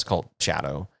thing is called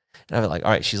Shadow. And I was like,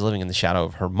 all right, she's living in the shadow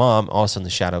of her mom, also in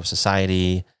the shadow of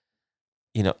society,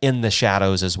 in the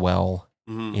shadows as well.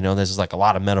 This is like a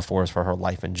lot of metaphors for her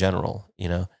life in general,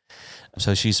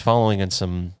 So she's following in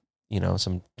some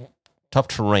tough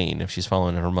terrain if she's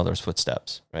following in her mother's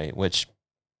footsteps, right? Which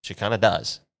she kind of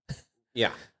does.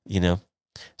 Yeah.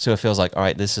 So it feels like, all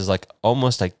right, this is like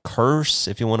almost a curse,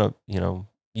 if you want to,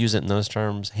 use it in those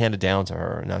terms, handed down to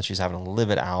her. Now she's having to live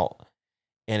it out,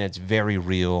 and it's very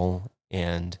real,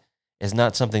 and it's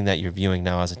not something that you're viewing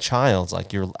now as a child. It's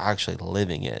like you're actually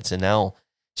living it. So now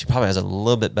she probably has a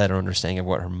little bit better understanding of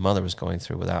what her mother was going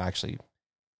through without actually,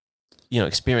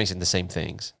 experiencing the same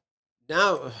things.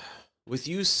 Now, with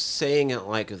you saying it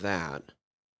like that,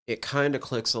 it kind of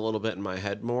clicks a little bit in my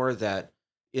head more that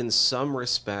in some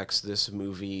respects, this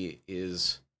movie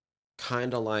is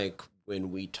kind of like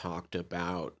when we talked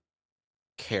about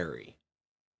Carrie,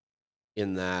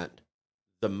 in that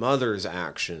the mother's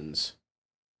actions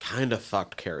kind of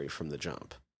fucked Carrie from the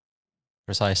jump.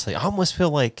 Precisely. I almost feel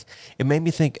like it made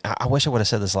me think, I wish I would have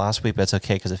said this last week, but it's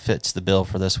okay because it fits the bill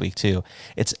for this week too.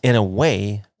 It's in a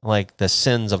way like the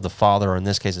sins of the father, or in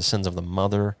this case, the sins of the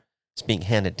mother, is being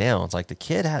handed down. It's like the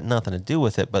kid had nothing to do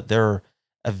with it, but they're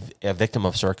a victim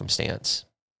of circumstance.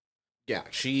 Yeah,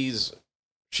 she's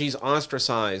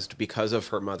ostracized because of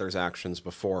her mother's actions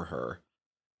before her,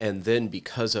 and then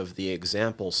because of the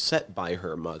example set by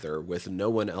her mother with no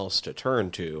one else to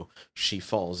turn to, she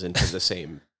falls into the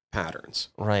same patterns.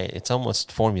 Right. It's almost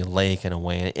formulaic in a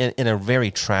way, in a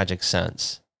very tragic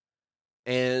sense.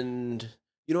 And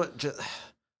you know what?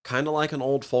 Kind of like an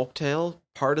old folktale,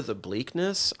 part of the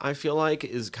bleakness, I feel like,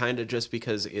 is kind of just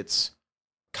because it's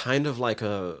kind of like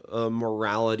a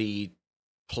morality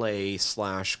play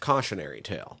 / cautionary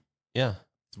tale. Yeah.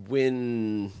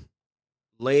 When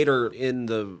later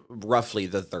in roughly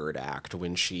the third act,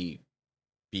 when she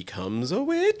becomes a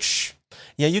witch.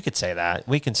 Yeah, you could say that.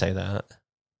 We can say that.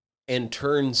 and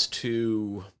turns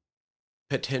to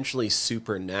potentially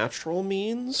supernatural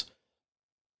means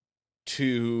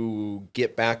to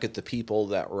get back at the people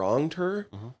that wronged her,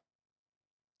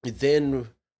 then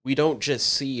we don't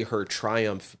just see her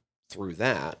triumph through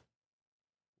that.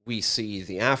 We see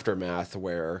the aftermath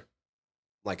where,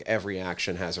 like, every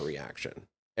action has a reaction.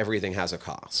 Everything has a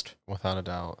cost. Without a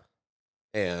doubt.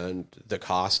 And the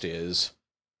cost is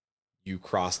you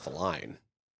cross the line.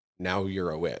 Now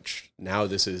you're a witch. Now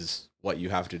this is what you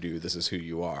have to do. This is who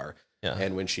you are. Yeah.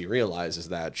 And when she realizes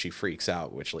that, she freaks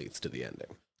out, which leads to the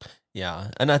ending.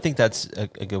 Yeah. And I think that's a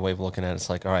good way of looking at it. It's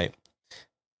like, all right,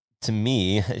 to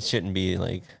me, it shouldn't be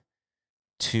like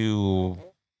too,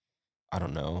 I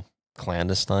don't know,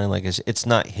 clandestine. Like it's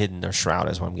not hidden or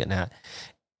shrouded is what I'm getting at.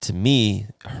 To me,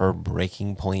 her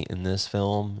breaking point in this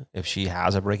film, if she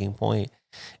has a breaking point,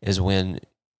 is when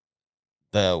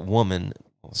the woman...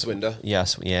 Swinda?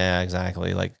 Yes, yeah,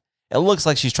 exactly. Like, it looks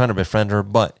like she's trying to befriend her,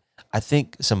 but I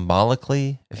think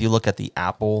symbolically, if you look at the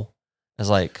apple as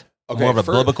like more of a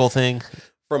biblical thing.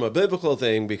 From a biblical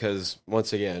thing, because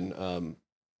once again,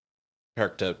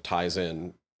 Perkta ties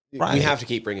in. Right. We have to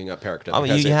keep bringing up Perkta I mean,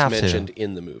 because you it's have mentioned to.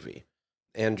 in the movie.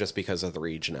 And just because of the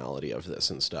regionality of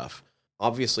this and stuff.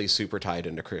 Obviously super tied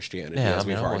into Christianity, as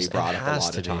we've already brought up a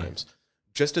lot of times.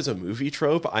 Just as a movie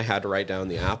trope, I had to write down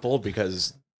the apple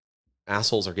because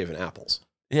assholes are given apples.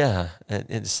 Yeah,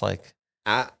 it's like...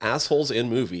 assholes in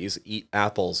movies eat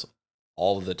apples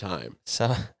all the time.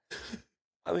 So,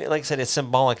 I mean, like I said, it's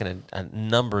symbolic in a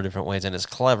number of different ways, and it's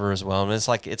clever as well. And it's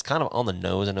like, it's kind of on the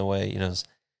nose in a way, you know, it's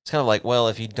kind of like, well,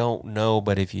 if you don't know,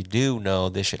 but if you do know,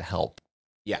 this should help.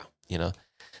 Yeah. You know?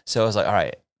 So I was like, all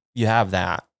right, you have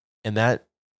that. And that,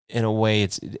 in a way,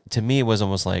 it's, to me, it was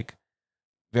almost like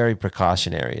very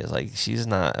precautionary. It's like, she's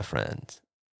not a friend.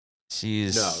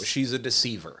 She's a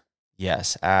deceiver.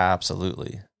 Yes,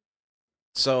 absolutely.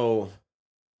 So,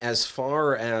 as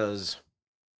far as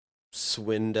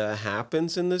Swinda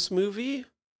happens in this movie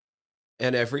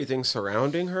and everything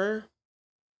surrounding her,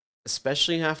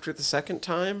 especially after the second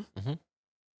time,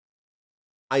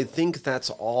 I think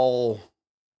that's all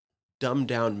dumbed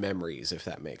down memories, if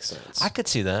that makes sense. I could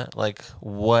see that. Like,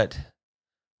 what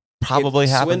probably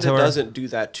happened to her. Swinda doesn't do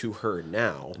that to her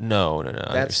now. No.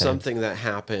 That's something that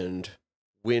happened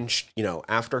when,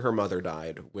 after her mother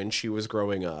died, when she was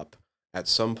growing up. At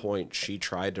some point, she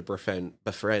tried to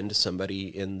befriend somebody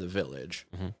in the village.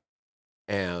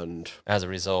 And as a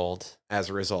result,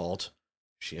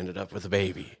 she ended up with a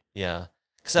baby. Yeah.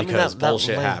 Because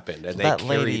bullshit happened, and they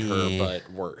carried her,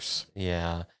 but worse.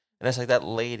 Yeah. And it's like that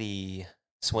lady,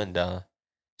 Swinda,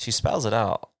 she spells it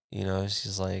out. You know,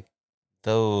 she's like,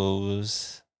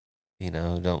 those,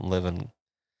 don't live in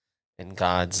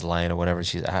God's light or whatever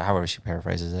however she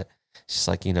paraphrases it. She's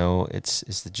like,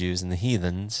 it's the Jews and the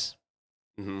heathens,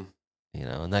 and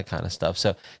that kind of stuff.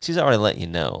 So she's already let you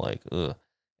know, like, ugh.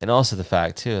 And also the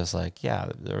fact too is like,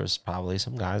 yeah, there was probably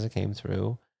some guys that came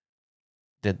through,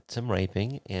 did some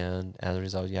raping, and as a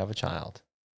result, you have a child.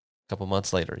 A couple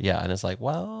months later, yeah, and it's like,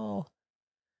 well,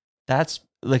 that's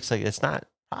looks like it's not.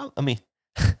 I mean,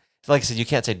 like I said, you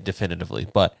can't say definitively,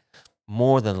 but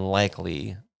more than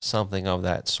likely, something of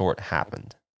that sort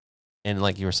happened. And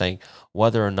like you were saying,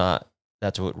 whether or not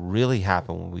that's what really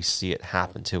happened when we see it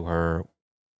happen to her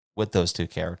with those two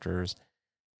characters,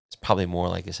 it's probably more,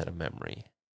 like you said, a memory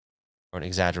or an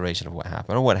exaggeration of what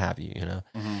happened or what have you,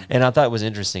 And I thought it was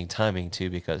interesting timing too,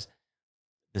 because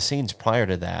the scenes prior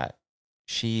to that,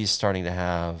 she's starting to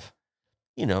have,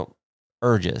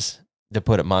 urges, to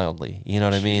put it mildly. You know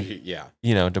what I mean? Yeah.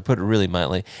 To put it really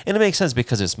mildly. And it makes sense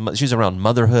because she's around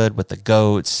motherhood with the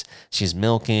goats. She's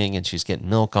milking and she's getting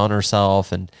milk on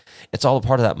herself. And it's all a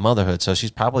part of that motherhood. So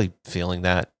she's probably feeling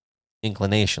that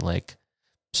inclination. Like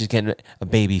she's getting a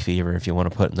baby fever, if you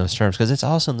want to put it in those terms, because it's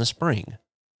also in the spring.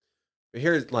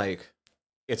 Here,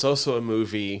 it's also a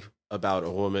movie about a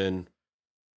woman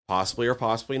possibly or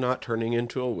possibly not turning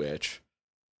into a witch.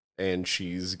 And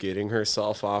she's getting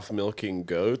herself off milking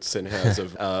goats and has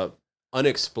a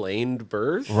unexplained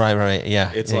birth. Right.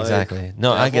 Yeah, it's exactly. Like,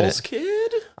 no, I get it.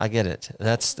 Kid? I get it.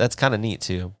 That's kind of neat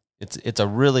too. It's a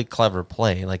really clever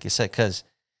play, like you said, because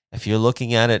if you're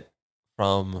looking at it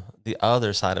from the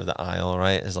other side of the aisle,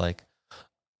 right, is like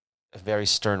a very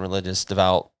stern, religious,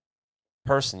 devout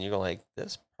person. You go like,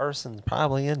 this person's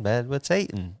probably in bed with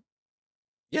Satan.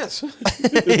 Yes. And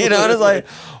it's like,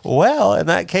 well, in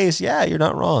that case, yeah, you're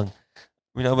not wrong.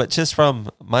 But just from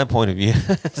my point of view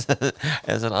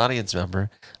as an audience member,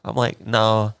 I'm like,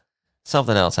 no,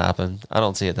 something else happened. I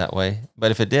don't see it that way.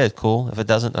 But if it did, cool. If it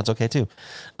doesn't, that's okay too.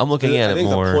 I'm looking at it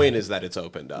more. The point is that it's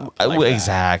opened up.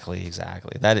 Exactly.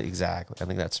 Exactly. I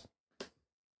think that's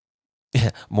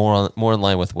Yeah, more in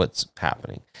line with what's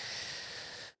happening.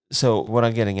 So what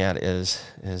I'm getting at is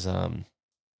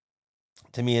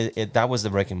to me that was the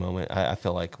breaking moment. I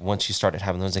feel like once she started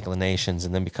having those inclinations,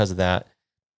 and then because of that,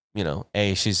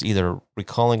 she's either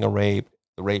recalling a rape,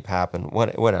 the rape happened,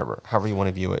 whatever, however you want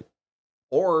to view it.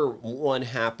 Or one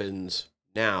happens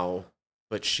now,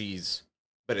 but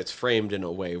it's framed in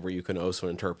a way where you can also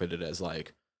interpret it as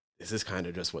like, this is kind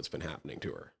of just what's been happening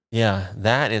to her. Yeah,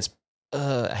 that is,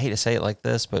 I hate to say it like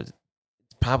this, but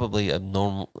probably a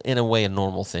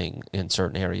normal thing in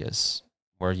certain areas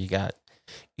where you got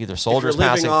either soldiers if you're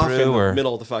living passing off through in or the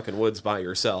middle of the fucking woods by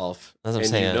yourself, That's what I'm and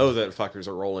saying. you know that fuckers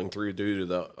are rolling through due to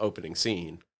the opening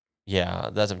scene. Yeah,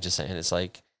 that's what I'm just saying. It's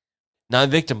like not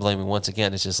victim blaming once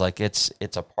again. It's just like it's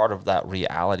a part of that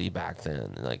reality back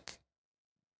then. Like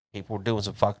people were doing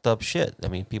some fucked up shit. I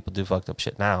mean, people do fucked up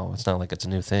shit now. It's not like it's a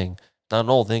new thing. Not an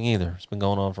old thing either. It's been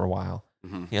going on for a while.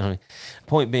 Mm-hmm. You know what I mean?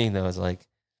 Point being though is like,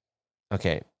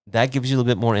 okay, that gives you a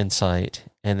little bit more insight,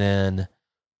 and then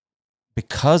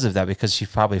because of that, because she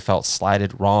probably felt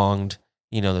slighted, wronged,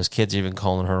 those kids are even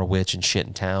calling her a witch and shit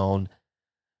in town.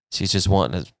 She's just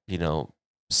wanting to,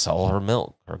 sell her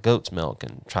milk, her goat's milk,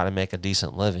 and try to make a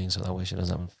decent living so that way she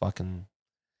doesn't have to fucking,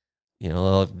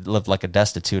 live like a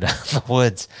destitute out in the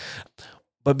woods.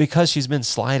 But because she's been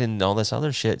slighted and all this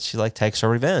other shit, she like takes her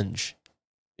revenge.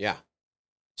 Yeah.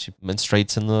 She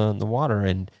menstruates in the water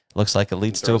and looks like it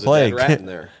leads to a Throws plague. dead rat in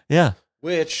there. Yeah.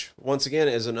 Which, once again,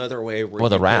 is another way where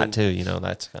the rat too,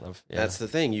 that's kind of That's the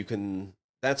thing.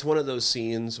 That's one of those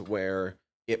scenes where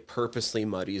it purposely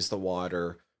muddies the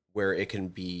water, where it can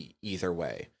be either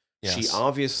way. Yes. She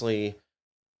obviously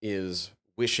is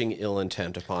wishing ill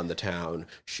intent upon the town.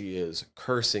 She is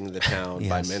cursing the town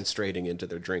by menstruating into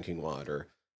their drinking water.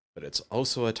 But it's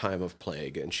also a time of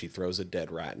plague, and she throws a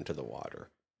dead rat into the water.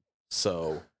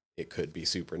 So it could be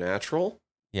supernatural.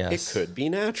 Yes. It could be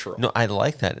natural. No, I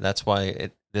like that. That's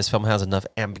why this film has enough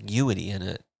ambiguity in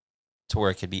it to where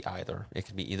it could be either. It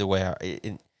could be either way.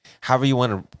 However you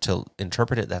want to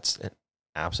interpret it, that's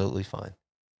absolutely fine.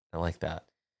 I like that.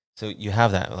 So you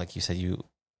have that, like you said, you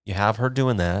have her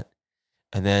doing that,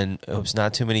 and then it was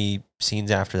not too many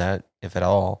scenes after that, if at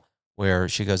all, where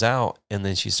she goes out and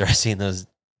then she starts seeing those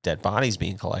dead bodies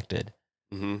being collected,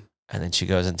 mm-hmm. and then she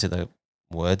goes into the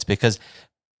woods because,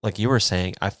 like you were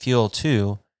saying, I feel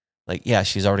too, like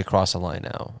she's already crossed the line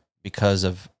now because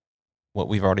of what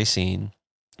we've already seen.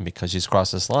 Because she's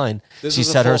crossed this line, she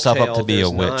set herself up to be a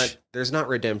witch. There's not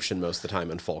redemption most of the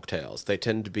time in folk tales. They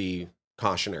tend to be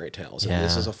cautionary tales, and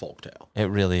this is a folk tale. It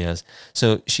really is.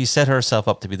 So she set herself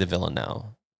up to be the villain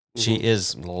now. Mm-hmm. She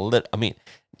is I mean,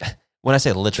 when I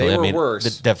say literally, I mean worse,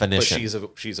 the definition.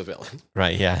 But she's a villain.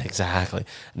 Right, yeah, exactly.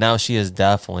 Now she is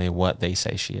definitely what they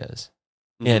say she is.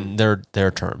 Mm-hmm. In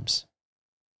their terms.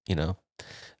 Not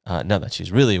that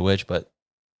she's really a witch, but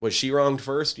was she wronged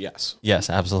first? Yes. Yes,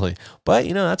 absolutely. But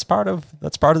that's part of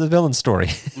the villain story.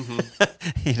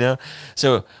 Mm-hmm.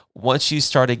 So once she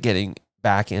started getting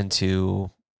back into,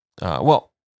 the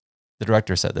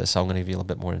director said this, so I'm going to give you a little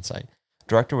bit more insight. The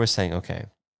director was saying, okay,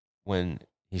 when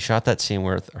he shot that scene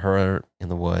with her in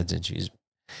the woods and she's,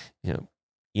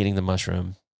 eating the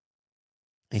mushroom,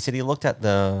 he said he looked at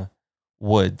the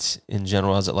woods in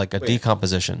general as like a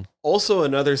decomposition. Also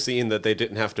another scene that they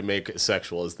didn't have to make as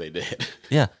sexual as they did.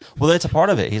 Yeah. Well, that's a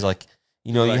part of it. He's like,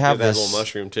 you have that this little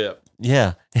mushroom tip.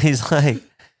 Yeah. He's like,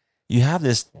 you have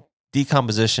this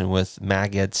decomposition with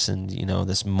maggots and,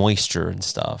 this moisture and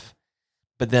stuff.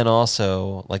 But then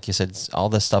also, like you said, all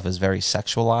this stuff is very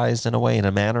sexualized in a way, in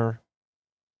a manner,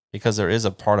 because there is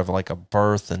a part of like a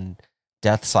birth and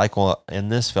death cycle in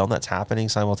this film that's happening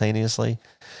simultaneously.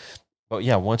 But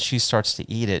yeah, once she starts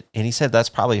to eat it, and he said that's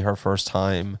probably her first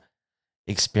time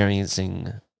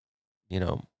experiencing,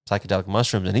 psychedelic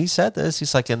mushrooms. And he said this,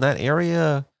 he's like, in that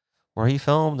area where he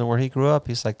filmed and where he grew up,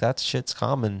 he's like, that shit's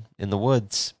common in the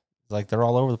woods. Like, they're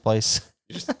all over the place.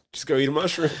 You just go eat a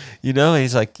mushroom.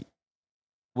 He's like,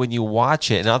 when you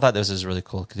watch it, and I thought this was really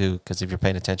cool too, because if you're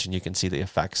paying attention, you can see the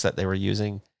effects that they were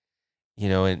using,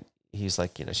 and he's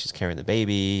like, she's carrying the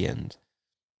baby, and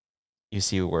you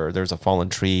see where there's a fallen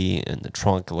tree and the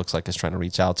trunk looks like it's trying to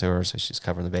reach out to her. So she's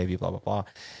covering the baby, blah, blah, blah.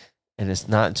 And it's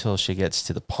not until she gets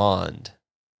to the pond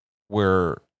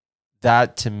where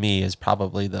that to me is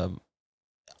probably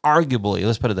arguably,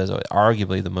 let's put it this way,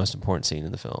 arguably the most important scene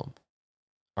in the film.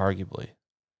 Arguably.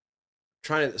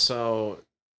 So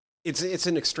it's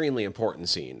an extremely important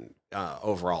scene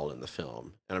overall in the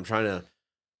film. And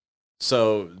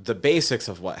so the basics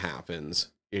of what happens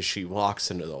is she walks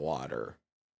into the water,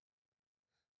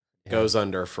 goes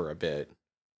under for a bit,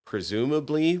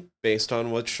 presumably based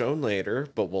on what's shown later,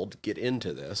 but we'll get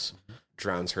into this,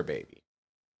 drowns her baby.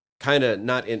 kind of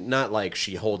not like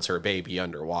she holds her baby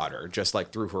underwater, just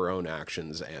like through her own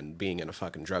actions and being in a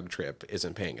fucking drug trip,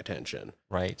 isn't paying attention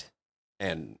Right.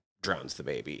 and drowns the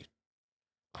baby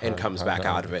and comes back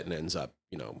out of it and ends up,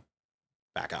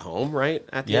 back at home, right?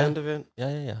 At the end of it.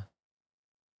 Yeah.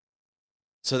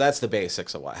 So that's the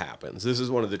basics of what happens. This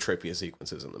is one of the trippiest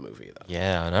sequences in the movie, though.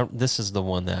 Yeah, and this is the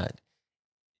one that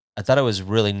I thought it was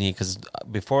really neat because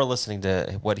before listening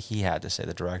to what he had to say,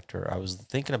 the director, I was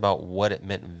thinking about what it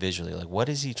meant visually. Like, what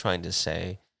is he trying to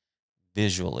say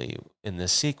visually in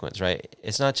this sequence, right?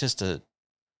 It's not just a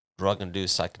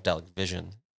drug-induced psychedelic vision.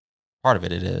 Part of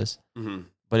it is,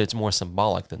 but it's more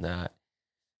symbolic than that.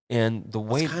 And the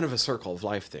way... It's kind of a circle of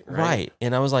life thing, right? Right.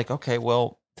 And I was like, okay,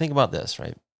 well, think about this,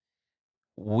 right?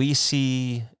 We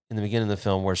see in the beginning of the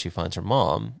film where she finds her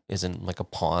mom is in like a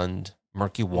pond,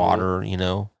 murky water,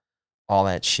 all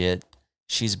that shit.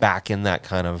 She's back in that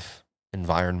kind of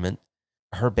environment.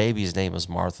 Her baby's name is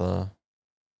Martha,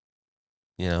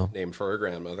 Named for her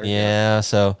grandmother. Yeah,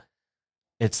 so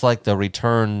it's like the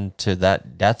return to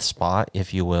that death spot,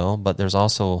 if you will, but there's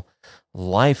also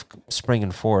life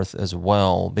springing forth as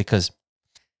well because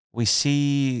we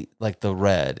see like the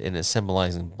red and it's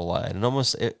symbolizing blood. And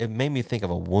almost it made me think of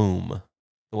a womb,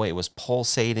 the way it was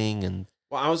pulsating. And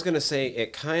well, I was going to say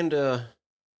it kind of,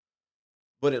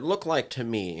 what it looked like to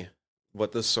me,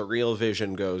 what the surreal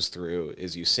vision goes through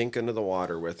is you sink into the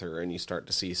water with her and you start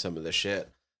to see some of the shit.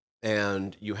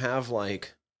 And you have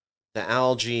like the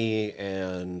algae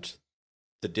and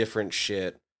the different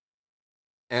shit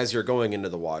as you're going into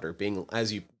the water, being,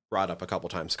 as you brought up a couple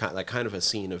times, kind of a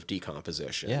scene of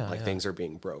decomposition. Things are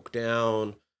being broke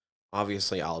down.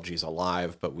 Obviously, algae's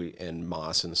alive, and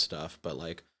moss and stuff. But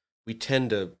like, we tend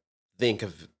to think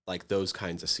of like those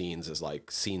kinds of scenes as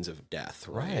like scenes of death,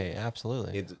 right? Right,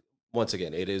 absolutely. Once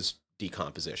again, it is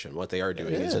decomposition. What they are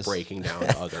doing is breaking down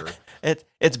other.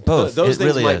 It's both. Those things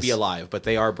really might is. be alive, but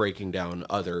they are breaking down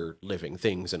other living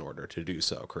things in order to do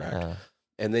so. Correct. Yeah.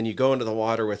 And then you go into the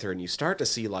water with her, and you start to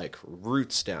see like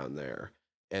roots down there.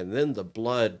 And then the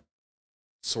blood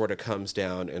sort of comes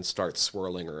down and starts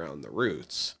swirling around the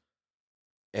roots.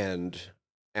 And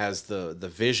as the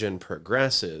vision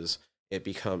progresses, it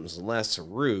becomes less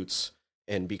roots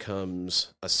and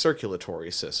becomes a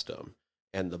circulatory system.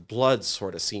 And the blood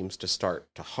sort of seems to start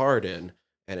to harden,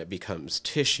 and it becomes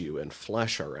tissue and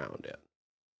flesh around it.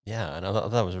 Yeah, and I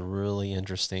thought that was a really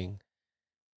interesting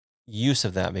use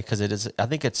of that because it is, I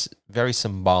think it's very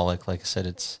symbolic. Like I said,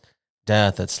 it's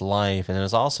death, it's life, and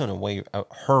it's also in a way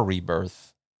her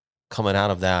rebirth, coming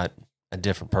out of that a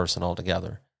different person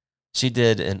altogether. She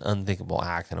did an unthinkable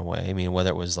act in a way. I mean, whether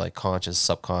it was like conscious,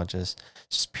 subconscious,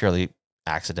 just purely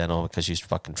accidental because she's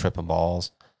fucking tripping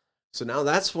balls. So now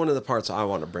that's one of the parts I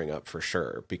want to bring up for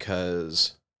sure,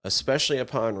 because especially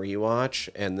upon rewatch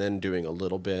and then doing a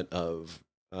little bit of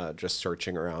just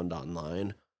searching around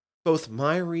online, both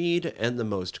my read and the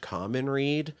most common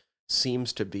read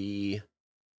seems to be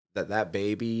that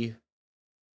baby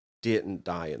didn't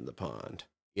die in the pond.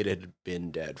 It had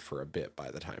been dead for a bit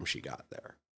by the time she got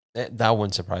there. That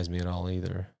wouldn't surprise me at all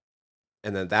either.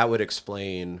 And then that would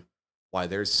explain why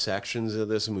there's sections of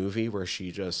this movie where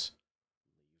she just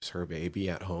leaves her baby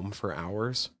at home for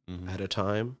hours at a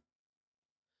time.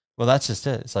 Well, that's just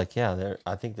it. It's like, yeah,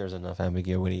 I think there's enough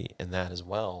ambiguity in that as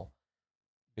well,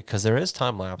 because there is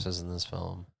time lapses in this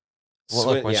film.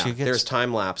 Well, look, there's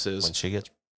time lapses when she gets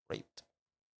raped.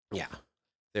 Yeah,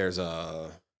 there's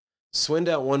Swind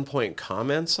at one point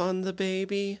comments on the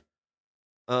baby,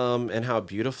 and how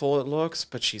beautiful it looks,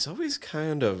 but she's always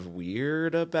kind of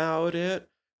weird about it,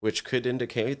 which could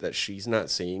indicate that she's not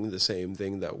seeing the same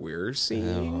thing that we're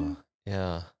seeing.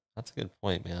 Yeah, that's a good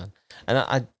point, man. And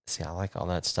I like all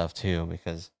that stuff too,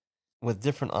 because with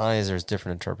different eyes, there's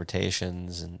different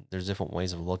interpretations and there's different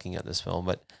ways of looking at this film.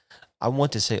 But I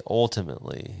want to say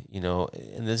ultimately,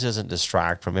 and this doesn't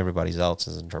distract from everybody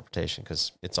else's interpretation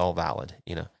because it's all valid.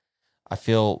 I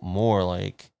feel more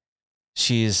like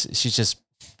she's just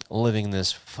living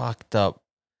this fucked up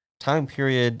time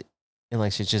period, and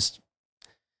like she's just,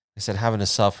 like I said, having to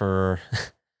suffer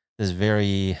this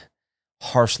very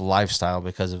harsh lifestyle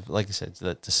because of, like I said,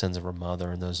 the sins of her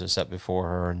mother and those who set before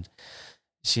her, and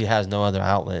she has no other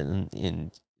outlet,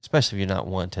 and especially if you're not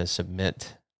one to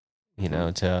submit,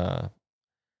 to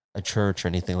a church or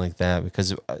anything like that,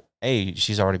 because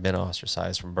she's already been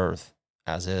ostracized from birth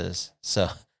as is, so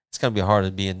it's gonna be hard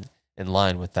to be in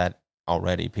line with that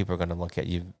already. People are gonna look at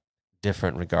you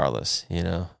different regardless.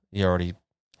 You're already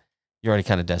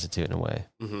kind of destitute in a way.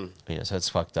 So it's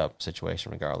a fucked up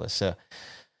situation regardless. So,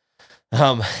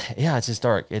 it's just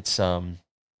dark. It's a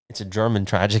German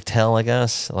tragic tale, I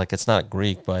guess. Like, it's not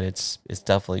Greek, but it's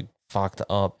definitely fucked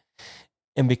up.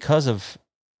 And because of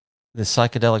the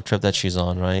psychedelic trip that she's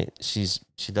on, right? She's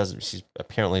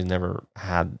apparently never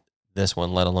had this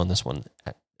one, let alone this one,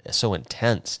 so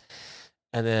intense.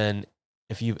 And then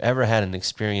if you've ever had an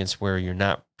experience where you're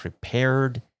not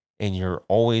prepared and you're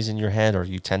always in your head, or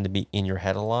you tend to be in your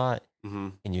head a lot,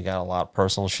 and you got a lot of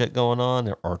personal shit going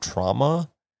on or trauma,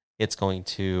 it's going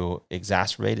to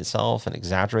exacerbate itself and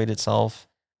exaggerate itself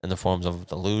in the forms of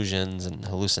delusions and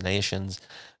hallucinations.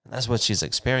 And that's what she's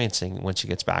experiencing when she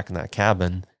gets back in that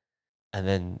cabin. And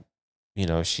then,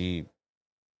 she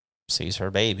sees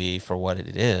her baby for what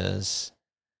it is.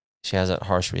 She has that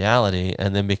harsh reality.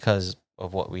 And then because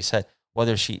of what we said,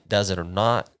 whether she does it or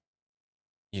not,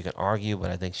 you can argue,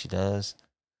 but I think she does.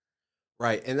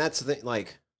 Right. And that's the thing.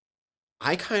 Like,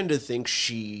 I kind of think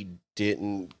she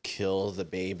didn't kill the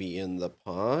baby in the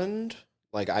pond.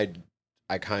 Like, I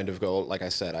kind of go, like I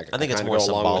said, I think it's more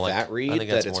symbolic. Along with that read,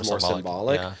 that it's more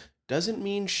symbolic. Yeah. Doesn't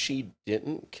mean she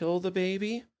didn't kill the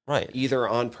baby. Right. Either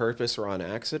on purpose or on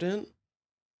accident.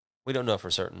 We don't know for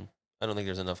certain. I don't think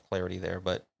there's enough clarity there,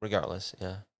 but regardless,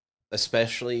 yeah.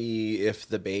 Especially if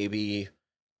the baby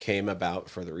came about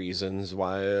for the reasons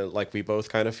why, like, we both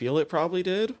kind of feel it probably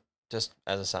did. Just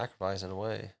as a sacrifice in a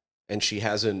way. And she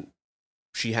hasn't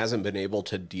been able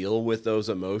to deal with those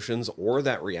emotions or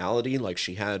that reality. Like,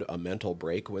 she had a mental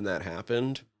break when that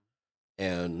happened,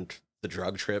 and the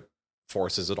drug trip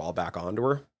forces it all back onto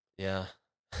her. Yeah.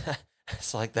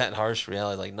 It's like that harsh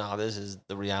reality. Like, nah, this is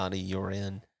the reality you're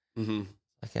in. Mm-hmm.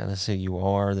 Like, yeah, this is who you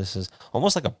are. This is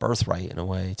almost like a birthright in a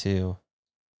way, too.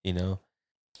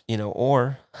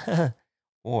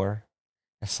 Or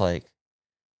it's like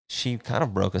she kind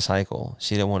of broke a cycle.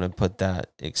 She didn't want to put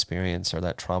that experience or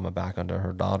that trauma back onto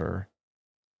her daughter.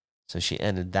 So she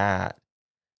ended that.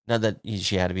 Not that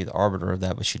she had to be the arbiter of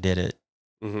that, but she did it.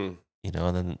 Mm-hmm.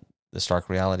 And then the stark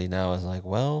reality now is like,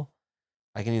 well,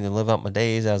 I can either live out my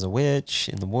days as a witch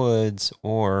in the woods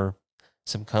or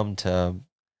succumb to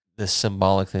this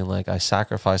symbolic thing. Like, I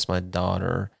sacrificed my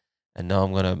daughter, and now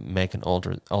I'm going to make an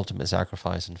ultimate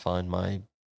sacrifice and find my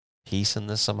peace in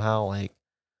this somehow. Like,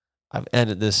 I've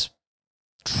ended this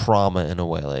trauma in a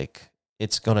way. Like,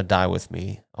 it's going to die with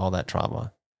me, all that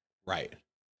trauma. Right.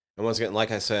 And once again,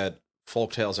 like I said,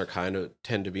 folktales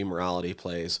tend to be morality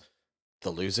plays. The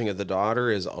losing of the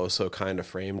daughter is also kind of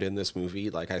framed in this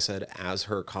movie, like I said, as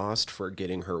her cost for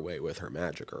getting her way with her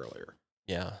magic earlier.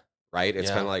 Yeah. Right? It's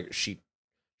kind of like she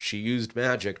used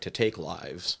magic to take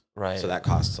lives. Right. So that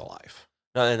costs a life.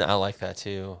 No, and I like that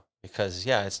too, because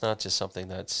it's not just something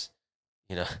that's,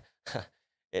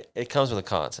 it comes with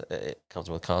it comes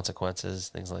with consequences,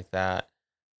 things like that.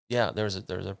 Yeah, there's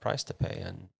a price to pay,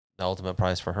 and the ultimate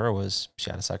price for her was she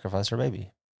had to sacrifice her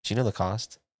baby. She knew the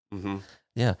cost. Mm-hmm.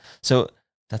 Yeah, so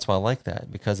that's why I like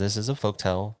that, because this is a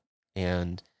folktale,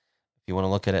 and if you want to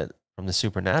look at it from the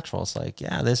supernatural, it's like,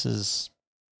 yeah, this is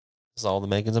all the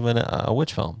makings of a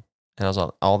witch film. It has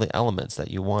all the elements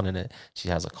that you want in it. She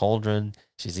has a cauldron.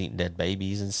 She's eating dead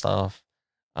babies and stuff.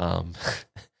 What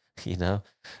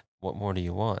more do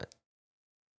you want?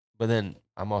 But then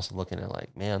I'm also looking at,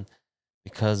 like, man,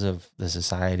 because of the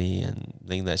society and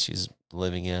thing that she's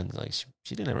living in, like,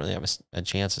 she didn't really have a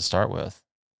chance to start with.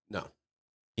 No.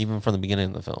 Even from the beginning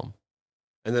of the film.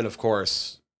 And then, of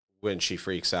course, when she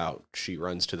freaks out, she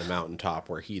runs to the mountaintop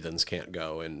where heathens can't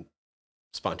go and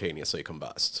spontaneously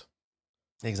combusts.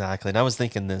 Exactly. And I was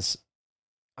thinking this,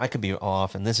 I could be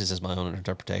off, and this is just my own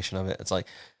interpretation of it. It's like,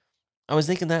 I was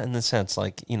thinking that in the sense,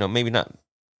 like, maybe not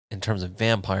in terms of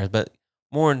vampires, but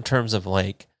more in terms of,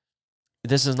 like,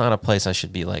 this is not a place I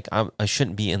should be. Like, I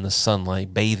shouldn't be in the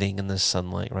sunlight, bathing in the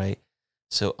sunlight, right?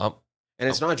 So and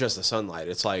it's not just the sunlight;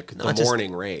 it's like the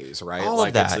morning rays, right? All like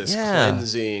of that, it's this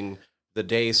cleansing, the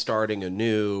day starting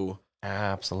anew.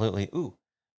 Absolutely. Ooh.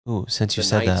 Since you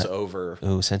said that, over.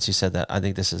 Ooh, since you said that, I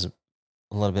think this is a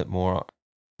little bit more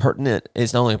pertinent.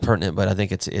 It's not only pertinent, but I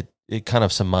think it kind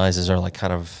of surmises, or like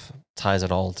kind of ties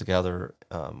it all together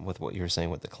with what you were saying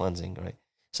with the cleansing, right?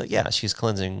 So yeah, she's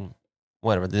cleansing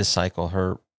whatever this cycle,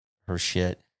 her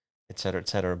shit, et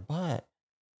cetera, but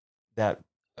that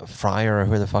friar, or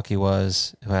who the fuck he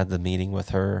was, who had the meeting with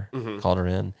her, called her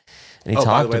in, and he talked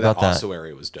by the way, about that.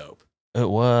 ossuary was dope.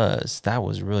 That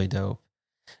was really dope.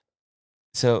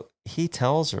 So he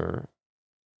tells her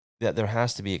that there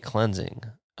has to be a cleansing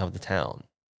of the town,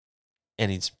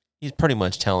 and he's pretty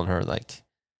much telling her, like,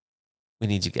 we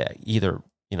need you to either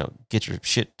get your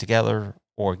shit together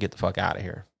or get the fuck out of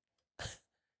here,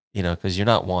 because you're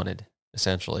not wanted,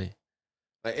 essentially.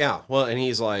 Yeah, well, and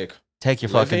he's like, take your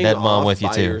fucking dead mom with you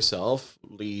by too. Yourself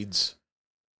leads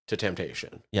to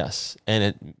temptation. Yes, and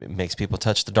it makes people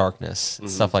touch the darkness,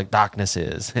 stuff like darkness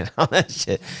is, and all that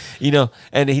shit.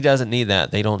 And he doesn't need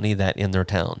that. They don't need that in their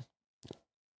town.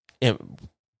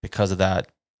 Because of that,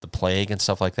 the plague and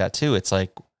stuff like that too. It's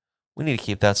like we need to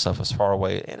keep that stuff as far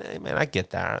away. And man, I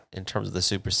get that in terms of the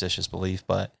superstitious belief,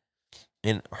 but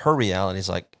in her reality, it's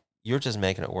like you're just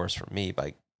making it worse for me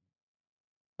by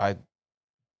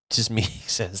just me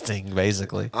existing,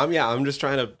 basically. I'm just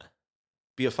trying to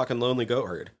be a fucking lonely goat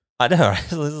herd. I know, right?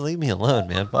 Just leave me alone,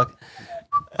 man. Fuck.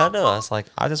 I know. It's like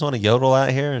I just want to yodel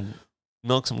out here and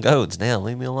milk some goats. Now,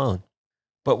 leave me alone.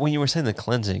 But when you were saying the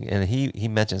cleansing, and he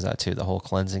mentions that too, the whole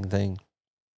cleansing thing.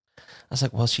 I was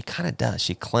like, well, she kind of does.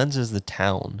 She cleanses the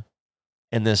town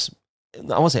in this.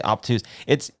 I won't say obtuse.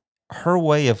 It's her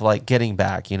way of like getting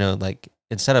back. Like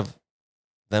instead of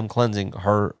them cleansing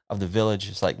her of the village,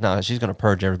 it's like, no, she's going to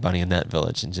purge everybody in that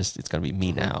village, and just it's going to be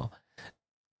me now.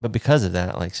 But because of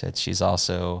that, like I said,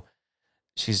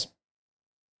 she's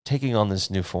taking on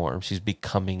this new form. She's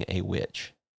becoming a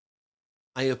witch.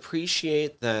 I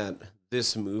appreciate that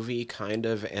this movie kind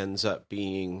of ends up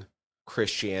being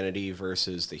Christianity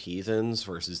versus the heathens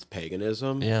versus the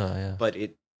paganism. Yeah. But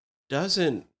it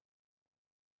doesn't,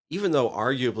 even though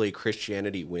arguably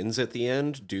Christianity wins at the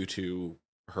end due to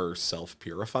her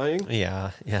self-purifying.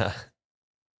 Yeah.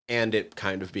 And it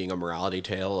kind of being a morality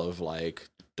tale of like,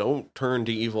 don't turn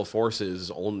to evil forces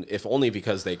if only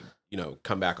because they,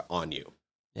 come back on you.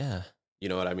 Yeah. You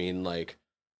know what I mean? Like,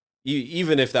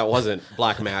 even if that wasn't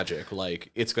black magic, like,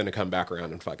 it's going to come back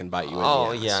around and fucking bite you in the ass.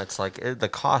 Oh, yeah. It's like the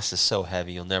cost is so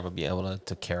heavy, you'll never be able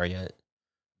to carry it.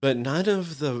 But none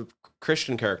of the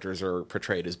Christian characters are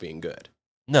portrayed as being good.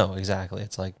 No, exactly.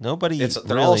 It's like nobody.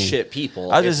 They're all shit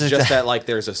people. It's just that like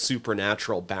there's a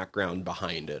supernatural background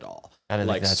behind it all.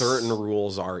 Like certain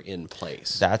rules are in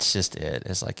place. That's just it.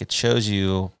 It's like it shows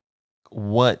you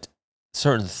what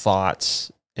certain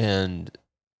thoughts and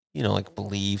like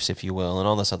beliefs, if you will, and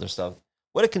all this other stuff.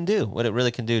 What it can do, what it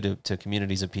really can do to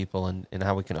communities of people, and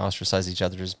how we can ostracize each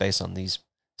other just based on these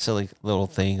silly little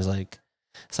things. Like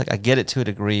it's like I get it to a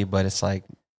degree, but it's like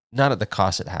not at the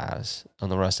cost it has on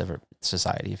the rest of our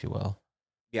society, if you will.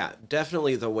 Yeah,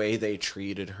 definitely the way they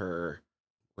treated her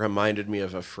reminded me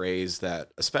of a phrase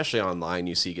that, especially online,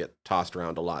 you see get tossed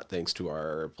around a lot thanks to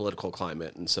our political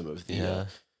climate and some of the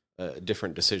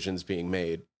different decisions being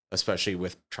made, especially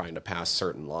with trying to pass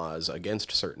certain laws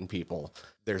against certain people.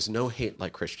 There's no hate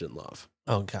like Christian love.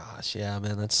 Oh, gosh. Yeah,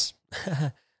 man, that's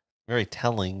very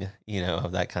telling,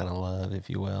 of that kind of love, if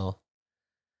you will.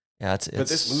 Yeah, it's but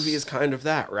this movie is kind of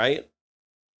that, right?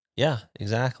 Yeah,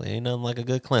 exactly. Ain't nothing like a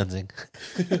good cleansing.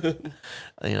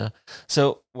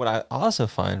 So what I also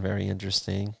find very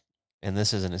interesting, and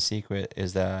this isn't a secret,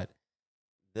 is that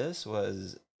this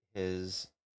was his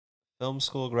film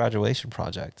school graduation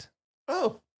project.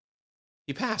 Oh,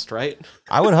 he passed, right?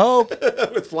 I would hope.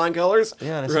 With flying colors?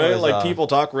 Yeah, right? Like people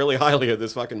talk really highly of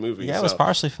this fucking movie. Yeah, it was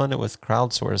partially funded with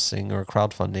crowdsourcing or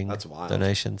crowdfunding. That's wild.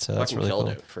 Donations. So that's really killed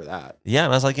cool. It for that. Yeah,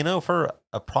 and I was like, for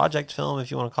a project film,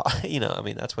 if you want to call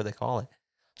it, that's what they call it.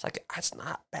 It's like, that's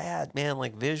not bad, man.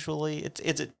 Like visually, it's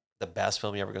the best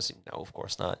film you ever go see? No, of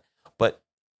course not. But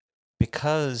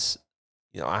because,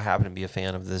 I happen to be a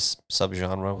fan of this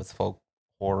subgenre with folk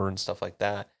horror and stuff like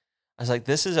that, I was like,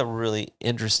 this is a really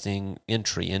interesting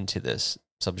entry into this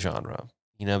subgenre,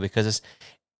 because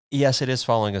it is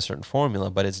following a certain formula,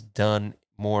 but it's done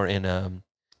more in a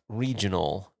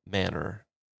regional manner,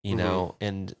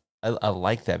 and I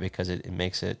like that because it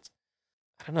makes it,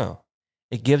 I don't know,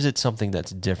 it gives it something that's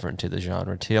different to the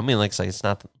genre too. I mean, like it's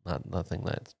not nothing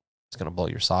that's going to blow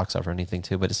your socks off or anything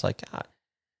too, but it's like,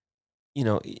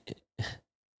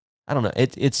 I don't know.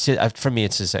 It's just, for me,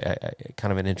 it's just a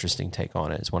kind of an interesting take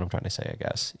on it. Is what I'm trying to say, I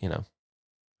guess.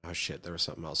 Oh shit! There was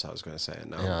something else I was going to say.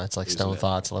 No, it's like Stone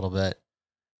Thoughts a little bit.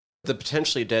 The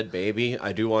potentially dead baby.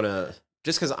 I do want to,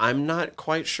 just because I'm not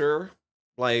quite sure,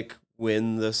 like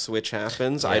when the switch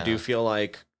happens. Yeah. I do feel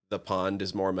like the pond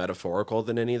is more metaphorical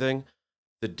than anything.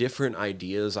 The different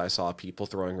ideas I saw people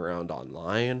throwing around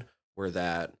online were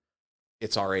that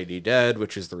it's already dead,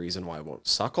 which is the reason why it won't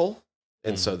suckle.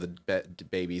 And so the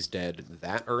baby's dead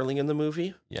that early in the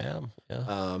movie. Yeah.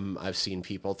 I've seen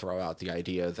people throw out the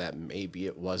idea that maybe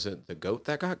it wasn't the goat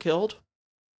that got killed.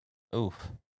 Oof.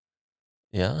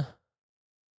 Yeah.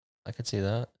 I could see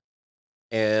that.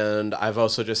 And I've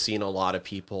also just seen a lot of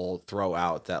people throw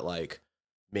out that, like,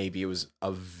 maybe it was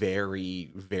a very,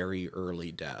 very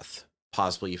early death.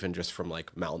 Possibly even just from,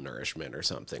 like, malnourishment or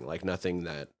something. Like, nothing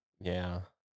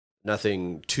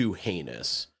too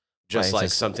heinous. Just like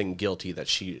something guilty that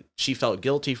she felt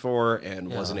guilty for and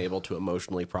wasn't able to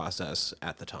emotionally process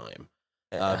at the time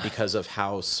because of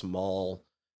how small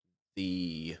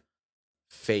the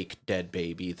fake dead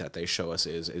baby that they show us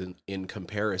is in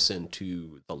comparison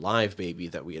to the live baby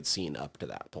that we had seen up to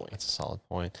that point. That's a solid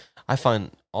point. I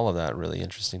find all of that really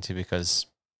interesting too, because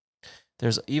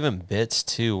there's even bits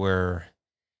too where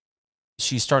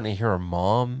she's starting to hear her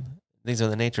mom, things of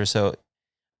the nature. So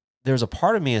there's a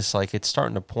part of me is like, it's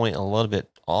starting to point a little bit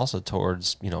also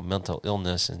towards, mental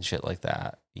illness and shit like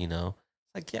that,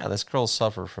 Like, yeah, this girl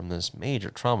suffered from this major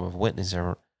trauma of witnessing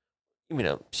her.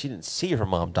 She didn't see her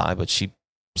mom die, but she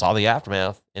saw the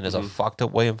aftermath and is a fucked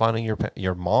up way of finding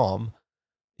your mom,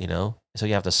 So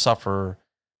you have to suffer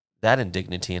that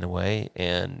indignity in a way.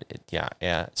 And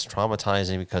it's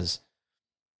traumatizing because,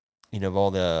 of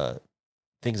all the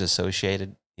things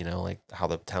associated, like how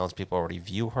the townspeople already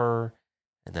view her.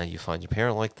 And then you find your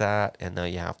parent like that. And now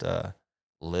you have to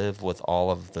live with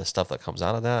all of the stuff that comes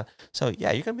out of that. So,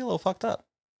 yeah, you're going to be a little fucked up.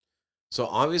 So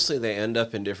obviously they end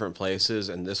up in different places,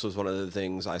 and this was one of the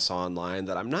things I saw online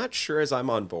that I'm not sure as I'm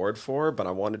on board for, but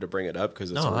I wanted to bring it up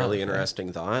because it's a really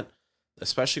interesting thought,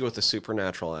 especially with the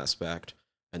supernatural aspect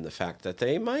and the fact that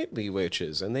they might be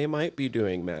witches and they might be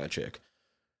doing magic.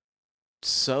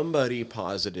 Somebody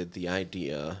posited the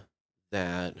idea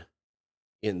that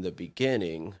in the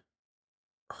beginning,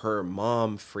 her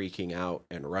mom freaking out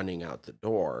and running out the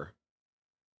door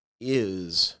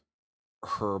is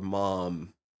her mom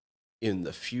in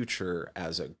the future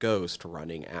as a ghost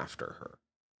running after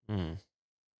her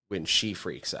when she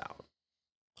freaks out.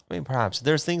 I mean, perhaps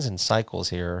there's things in cycles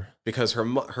here because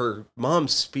her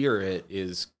mom's spirit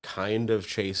is kind of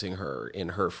chasing her in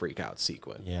her freak out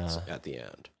sequence at the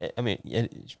end. I mean,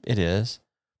 it is.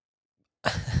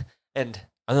 And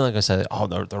I think, like I said,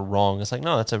 they're wrong. It's like,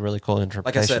 no, that's a really cool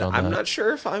interpretation. Like I said, on I'm that. not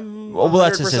sure if I'm. Well,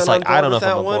 that's just it's like I don't know if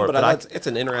I'm on board, but it's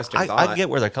an interesting thought. I get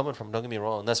where they're coming from. Don't get me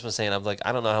wrong. That's what I'm saying. I'm like,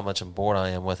 I don't know how much on board I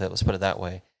am with it. Let's put it that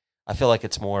way. I feel like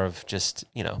it's more of just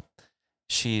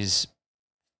she's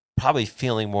probably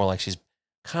feeling more like she's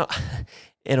kind of,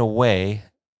 in a way,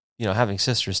 having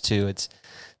sisters too. It's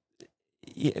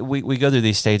we go through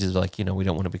these stages like we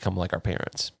don't want to become like our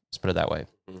parents. Let's put it that way.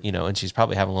 And she's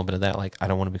probably having a little bit of that, like, I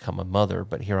don't want to become a mother,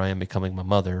 but here I am becoming my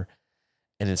mother.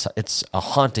 And it's a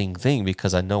haunting thing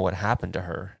because I know what happened to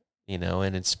her,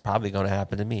 and it's probably going to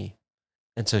happen to me.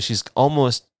 And so she's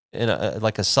almost in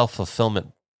like a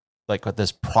self-fulfillment, like with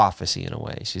this prophecy in a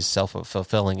way. She's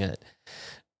self-fulfilling it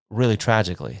really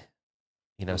tragically,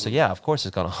 So yeah, of course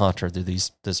it's going to haunt her through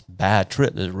this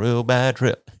real bad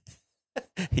trip,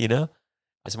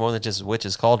 It's more than just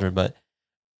witch's cauldron, but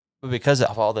because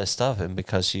of all this stuff and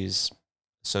because she's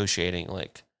associating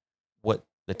like what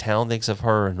the town thinks of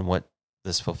her and what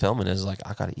this fulfillment is, like,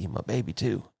 I got to eat my baby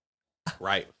too.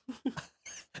 Right.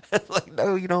 Like,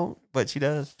 no, you don't, but she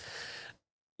does.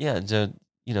 Yeah. And so,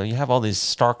 you have all these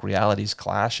stark realities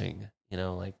clashing,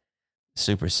 like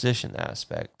superstition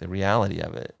aspect, the reality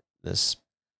of it, this,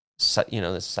 this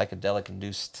psychedelic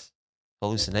induced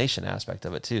hallucination aspect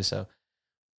of it too. So,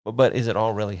 but is it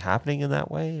all really happening in that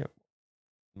way?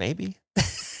 Maybe.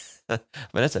 But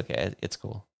it's okay. It's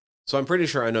cool. So I'm pretty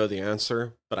sure I know the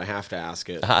answer, but I have to ask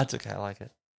it. It's okay. I like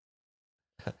it.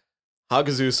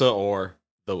 Hagazussa or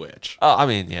the witch? Oh, I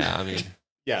mean, yeah.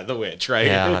 Yeah, the witch, right?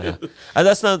 Yeah.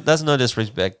 That's no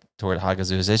disrespect toward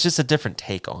Hagazussa. It's just a different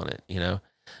take on it,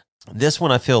 This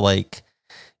one, I feel like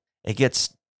it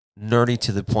gets nerdy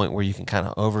to the point where you can kind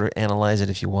of overanalyze it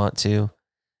if you want to.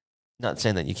 Not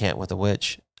saying that you can't with a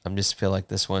witch. I'm just feel like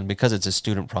this one, because it's a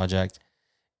student project,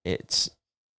 it's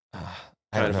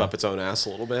kind of up its own ass a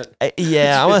little bit.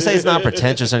 I want to say it's not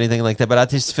pretentious or anything like that, but I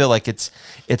just feel like it's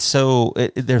so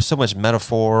there's so much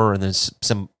metaphor and there's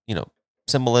some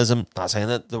symbolism. Not saying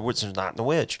that the witch is not the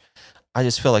witch. I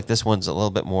just feel like this one's a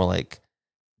little bit more like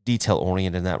detail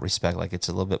oriented in that respect. Like it's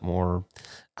a little bit more,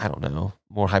 I don't know,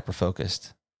 more hyper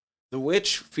focused. The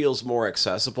witch feels more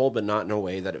accessible, but not in a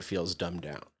way that it feels dumbed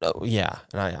down. Oh yeah,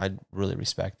 and I really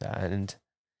respect that, and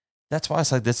that's why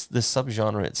it's like this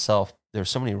subgenre itself. There's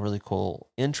so many really cool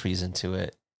entries into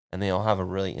it, and they all have a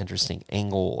really interesting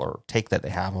angle or take that they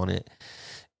have on it.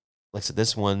 Like so,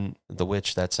 this one, The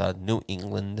Witch, that's a New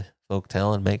England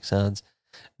folktale and makes sense.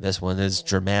 This one is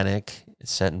Germanic.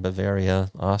 It's set in Bavaria,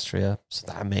 Austria, so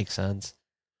that makes sense.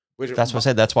 That's what I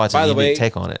said. That's why it's a unique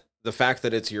take on it. The fact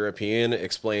that it's European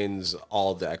explains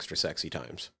all the extra sexy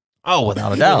times. Oh,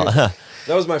 without a doubt.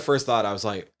 That was my first thought. I was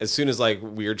like, as soon as like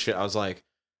weird shit, I was like,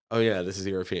 oh yeah, this is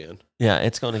European. Yeah,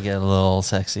 it's going to get a little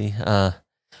sexy. But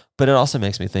it also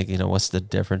makes me think, what's the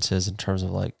differences in terms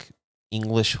of like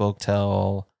English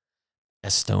folktale,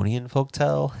 Estonian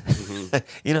folktale,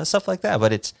 stuff like that.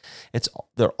 But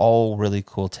they're all really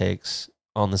cool takes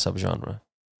on the subgenre.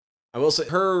 I will say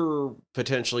her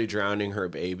potentially drowning her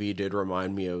baby did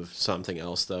remind me of something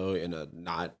else, though, in a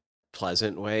not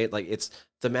pleasant way. Like, it's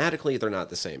thematically, they're not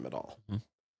the same at all. Mhm.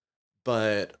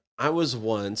 But I was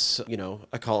once,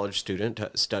 a college student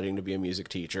studying to be a music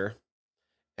teacher,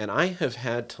 and I have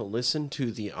had to listen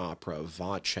to the opera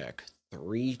Wojciech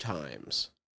 3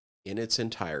 times in its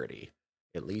entirety,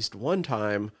 at least one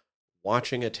time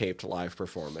watching a taped live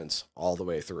performance all the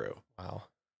way through. Wow.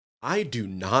 I do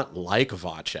not like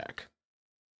Wojciech.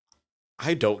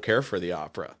 I don't care for the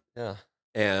opera. Yeah.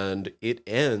 And it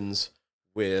ends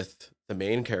with the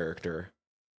main character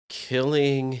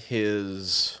killing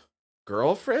his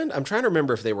girlfriend. I'm trying to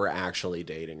remember if they were actually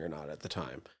dating or not at the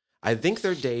time. I think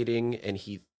they're dating, and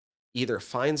he either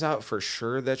finds out for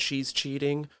sure that she's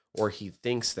cheating or he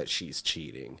thinks that she's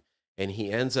cheating. And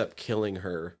he ends up killing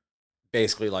her,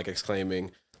 basically like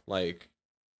exclaiming, like,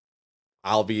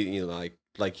 I'll be,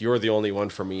 like you're the only one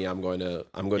for me. I'm going to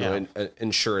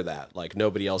ensure that, like,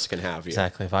 nobody else can have you.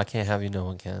 Exactly. If I can't have you, no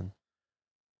one can.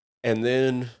 And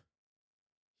then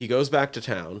he goes back to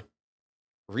town,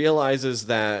 realizes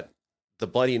that the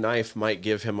bloody knife might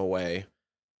give him away,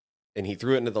 and he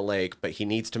threw it into the lake, but he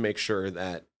needs to make sure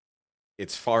that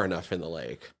it's far enough in the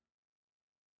lake.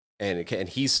 And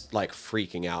he's like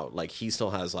freaking out. Like, he still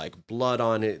has like blood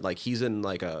on it. Like, he's in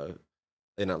like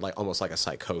almost like a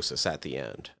psychosis at the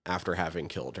end after having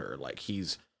killed her. Like,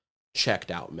 he's checked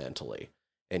out mentally,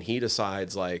 and he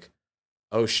decides, like,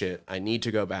 oh shit, I need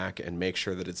to go back and make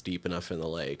sure that it's deep enough in the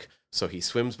lake. So he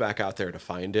swims back out there to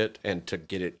find it and to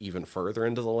get it even further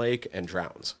into the lake, and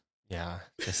drowns. Yeah.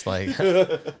 Just like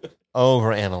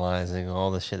over analyzing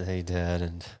all the shit that he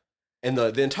did. And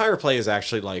the entire play is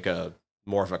actually like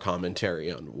more of a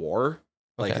commentary on war.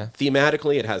 Like, Okay.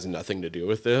 thematically, it has nothing to do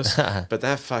with this, but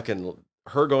that fucking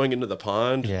her going into the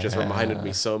pond just reminded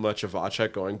me so much of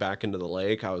Wojciech going back into the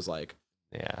lake. I was like,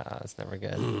 yeah, it's never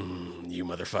good. You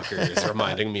motherfuckers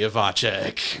reminding me of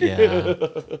Wojciech.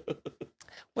 Yeah.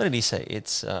 What did he say?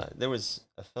 It's there was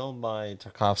a film by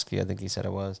Tarkovsky, I think he said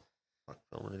it was.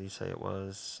 What did he say it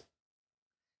was?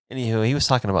 Anywho, he was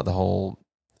talking about the whole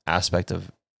aspect of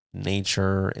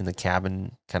nature in the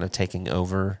cabin kind of taking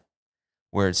over,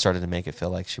 where it started to make it feel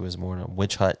like she was more in a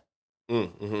witch hut,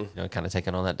 Mm-hmm. kind of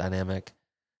taking on that dynamic.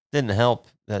 Didn't help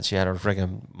that she had her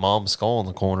friggin' mom's skull in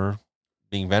the corner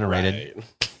being venerated.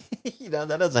 Right. That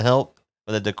doesn't help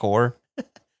with the decor.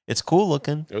 It's cool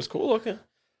looking. It was cool looking.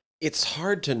 It's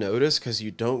hard to notice because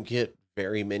you don't get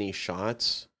very many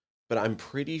shots, but I'm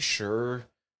pretty sure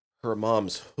her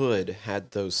mom's hood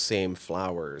had those same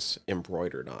flowers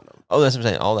embroidered on them. Oh, that's what I'm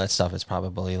saying. All that stuff is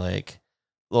probably like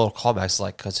little callbacks,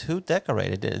 like, because who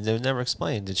decorated it? They never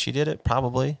explained. Did she did it?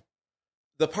 Probably.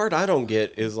 The part I don't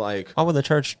get is like, Why would the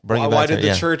church bring it back? why did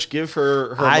the church give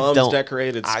her mom's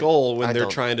decorated skull when they're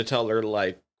trying to tell her to,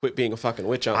 like, quit being a fucking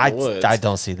witch out in the woods? I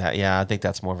don't see that. Yeah, I think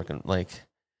that's more of a like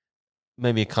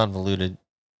maybe a convoluted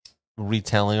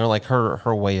retelling, or like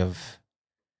her way of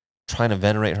trying to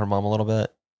venerate her mom a little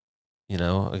bit.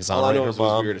 All I Exonerate know her is it was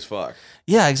mom. weird as fuck.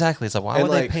 Yeah, exactly. It's like, why And,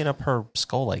 would they like, paint up her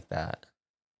skull like that?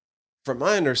 From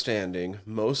my understanding,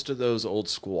 most of those old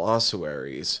school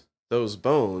ossuaries, those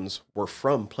bones were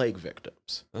from plague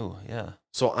victims. Oh, yeah.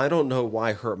 So I don't know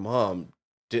why her mom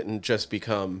didn't just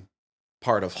become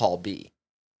part of Hall B.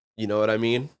 You know what I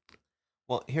mean?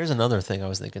 Well, here's another thing I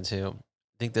was thinking too.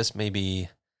 I think this maybe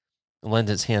lends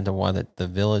its hand to why the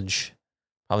village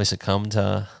probably succumbed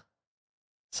to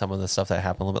some of the stuff that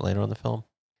happened a little bit later in the film.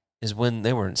 Is when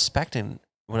they were inspecting,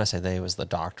 when I say they, it was the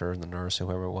doctor and the nurse,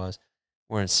 whoever it was,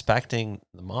 were inspecting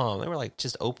the mom. They were like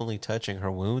just openly touching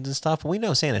her wounds and stuff. We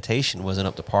know sanitation wasn't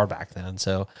up to par back then.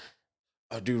 So,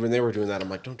 Oh, dude, when they were doing that, I'm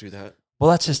like, don't do that. well,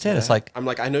 that's just it. It's like, I'm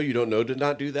like, I know you don't know to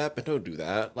not do that, but don't do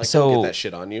that. Like, So- don't get that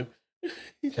shit on you.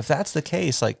 if that's the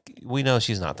case, like, we know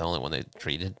she's not the only one they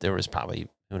treated. There was probably,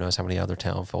 who knows how many other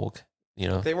town folk,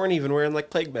 They weren't even wearing, like,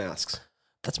 plague masks.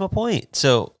 That's my point.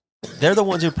 So they're the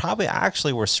ones who probably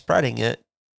actually were spreading it,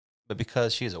 but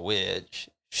because she's a witch,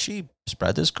 she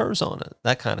spread this curse on it.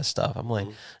 That kind of stuff. I'm like,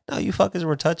 no, you fuckers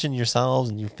were touching yourselves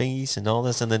and your face and all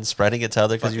this, and then spreading it to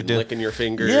other because you're Fucking doing. licking your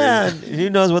fingers. Yeah, and who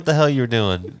knows what the hell you're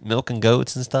doing? Milking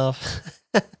goats and stuff.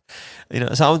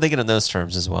 So I'm thinking in those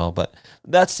terms as well. But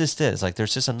that's just it. It's like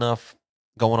there's just enough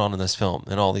going on in this film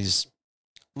and all these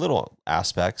little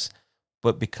aspects,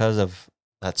 but because of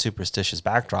that superstitious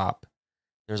backdrop,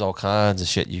 there's all kinds of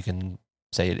shit you can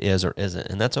say it is or isn't,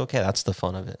 and that's okay. That's the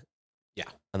fun of it. Yeah.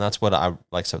 And that's what I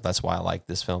like. So that's why I like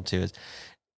this film too.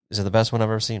 Is it the best one I've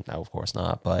ever seen? No, of course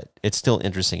not. But it's still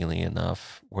interestingly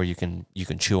enough where you can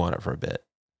chew on it for a bit.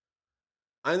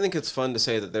 I think it's fun to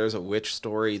say that there's a witch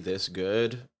story this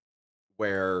good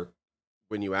where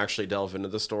when you actually delve into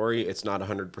the story, it's not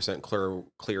 100%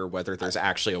 clear whether there's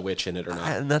actually a witch in it or not.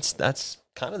 And that's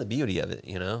kind of the beauty of it,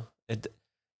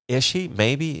 Is she?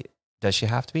 Maybe. Does she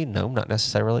have to be? No, not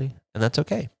necessarily. And that's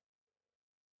okay.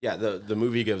 Yeah, the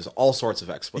movie gives all sorts of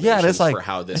explanations Yeah, and it's like, for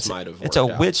how this might have worked It's a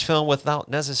out. witch film without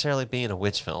necessarily being a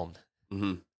witch film.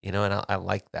 Mm-hmm. And I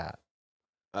like that.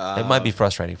 It might be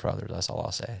frustrating for others. That's all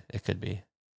I'll say. It could be.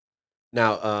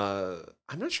 Now,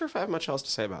 I'm not sure if I have much else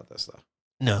to say about this, though.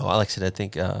 No, like I said, I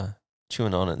think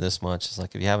chewing on it this much is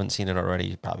like, if you haven't seen it already,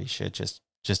 you probably should just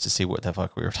to see what the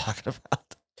fuck we were talking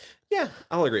about. Yeah,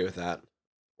 I'll agree with that.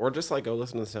 Or just like go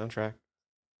listen to the soundtrack.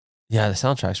 Yeah, the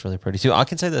soundtrack's really pretty too. I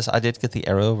can say this: I did get the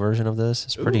Arrow version of this.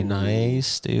 It's pretty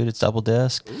nice, dude. It's double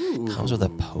disc. Comes with a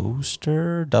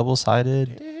poster, double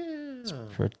sided. Yeah. It's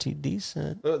pretty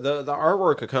decent. The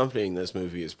artwork accompanying this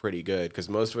movie is pretty good because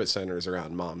most of it centers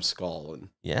around Mom's skull. And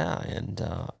yeah, and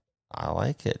I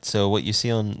like it. So what you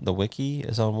see on the wiki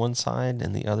is on one side,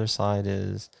 and the other side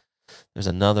is there's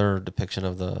another depiction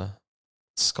of the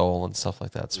skull and stuff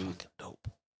like that. It's fucking dope.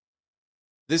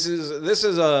 This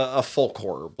is a folk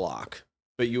horror block,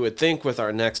 but you would think with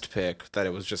our next pick that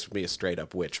it was just gonna be a straight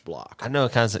up witch block. I know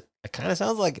it kind of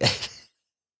sounds like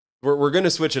we're gonna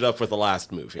switch it up with the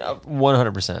last movie.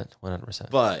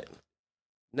 100%. But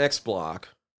next block,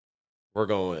 we're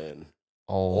going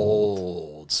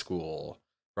old school,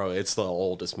 bro. It's the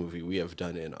oldest movie we have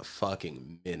done in a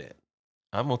fucking minute.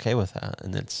 I'm okay with that,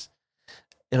 and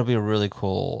it'll be a really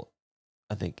cool,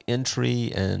 I think,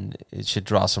 entry, and it should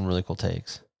draw some really cool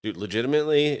takes. Dude,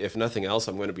 legitimately, if nothing else,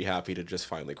 I'm going to be happy to just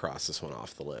finally cross this one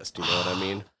off the list. You know what I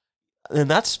mean? And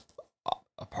that's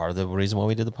a part of the reason why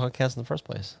we did the podcast in the first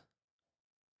place.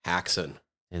 Haxon.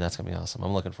 Dude, that's going to be awesome.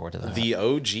 I'm looking forward to that. The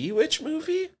OG witch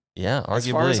movie? Yeah, arguably.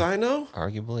 As far as I know?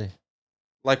 Arguably.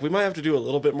 Like, we might have to do a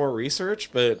little bit more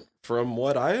research, but from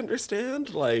what I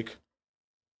understand, like,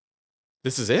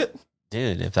 this is it.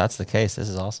 Dude, if that's the case, this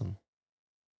is awesome.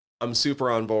 I'm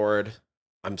super on board.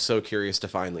 I'm so curious to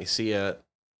finally see it.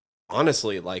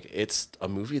 Honestly, like, it's a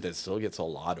movie that still gets a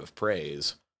lot of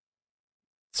praise.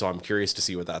 So I'm curious to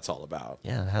see what that's all about.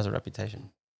 Yeah, it has a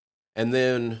reputation. And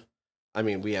then, I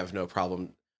mean, we have no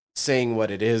problem saying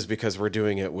what it is because we're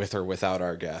doing it with or without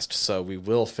our guest. So we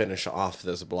will finish off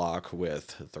this block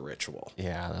with The Ritual.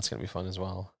 Yeah, that's going to be fun as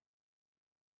well.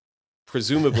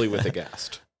 Presumably with a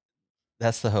guest.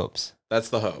 That's the hopes. That's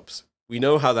the hopes. We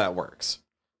know how that works.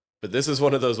 But this is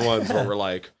one of those ones where we're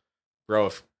like, bro,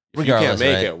 if you can't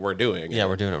make it, we're doing it. Yeah,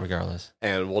 we're doing it regardless.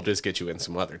 And we'll just get you in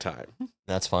some other time.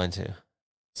 That's fine too.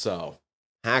 So,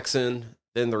 Haxon,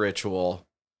 then The Ritual,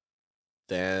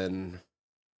 then...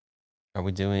 Are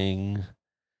we doing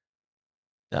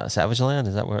Savage Land?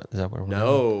 Is that where we're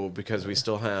No, because we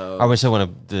still have... I wish I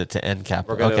want to end cap.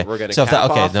 We're gonna so cap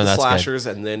off no, the that's slashers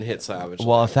good. and then hit Savage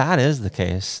Well, Land. if that is the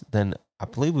case, then I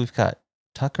believe we've got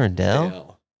Tucker and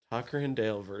Dale. Tucker and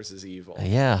Dale versus Evil.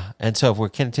 Yeah, and so if we're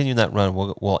continuing that run,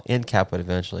 we'll end cap it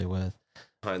eventually with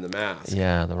Behind the Mask.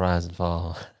 Yeah, the rise and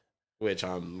fall. Which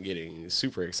I'm getting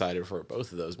super excited for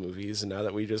both of those movies now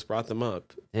that we just brought them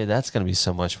up. Dude, that's gonna be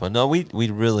so much fun. No, we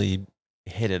really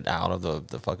hit it out of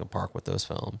the fucking park with those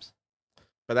films.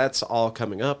 But that's all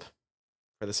coming up.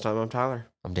 For this time, I'm Tyler.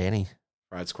 I'm Danny.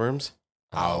 Fried Squirms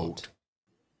out.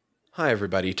 Hi,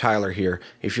 everybody. Tyler here.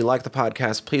 If you like the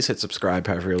podcast, please hit subscribe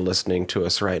however you're listening to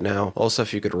us right now. Also,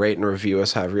 if you could rate and review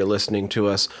us however you're listening to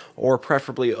us, or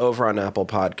preferably over on Apple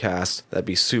Podcasts, that'd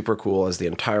be super cool as the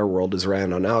entire world is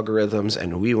ran on algorithms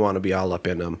and we want to be all up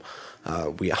in them.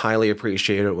 We highly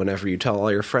appreciate it whenever you tell all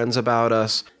your friends about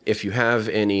us. If you have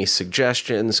any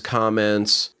suggestions,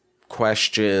 comments,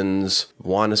 questions,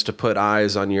 want us to put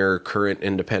eyes on your current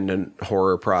independent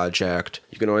horror project,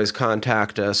 you can always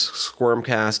contact us,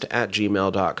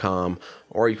 squirmcast@gmail.com,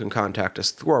 or you can contact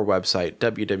us through our website,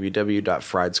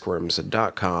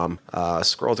 www.friedsquirms.com.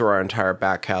 Scroll through our entire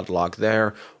back catalog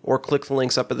there, or click the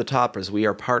links up at the top as we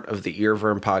are part of the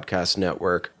Earworm Podcast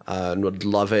Network. And would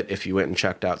love it if you went and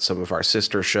checked out some of our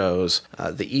sister shows.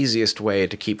 The easiest way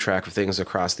to keep track of things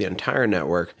across the entire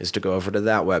network is to go over to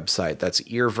that website. That's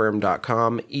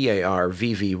earworm.com,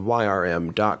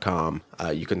 EARVVYRM.com.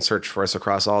 You can search for us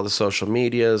across all the social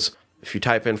medias. If you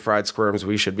type in Fried Squirms,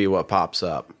 we should be what pops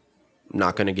up. I'm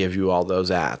not going to give you all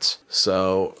those ads.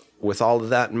 So with all of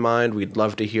that in mind, we'd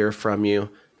love to hear from you.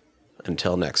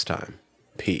 Until next time,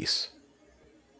 peace.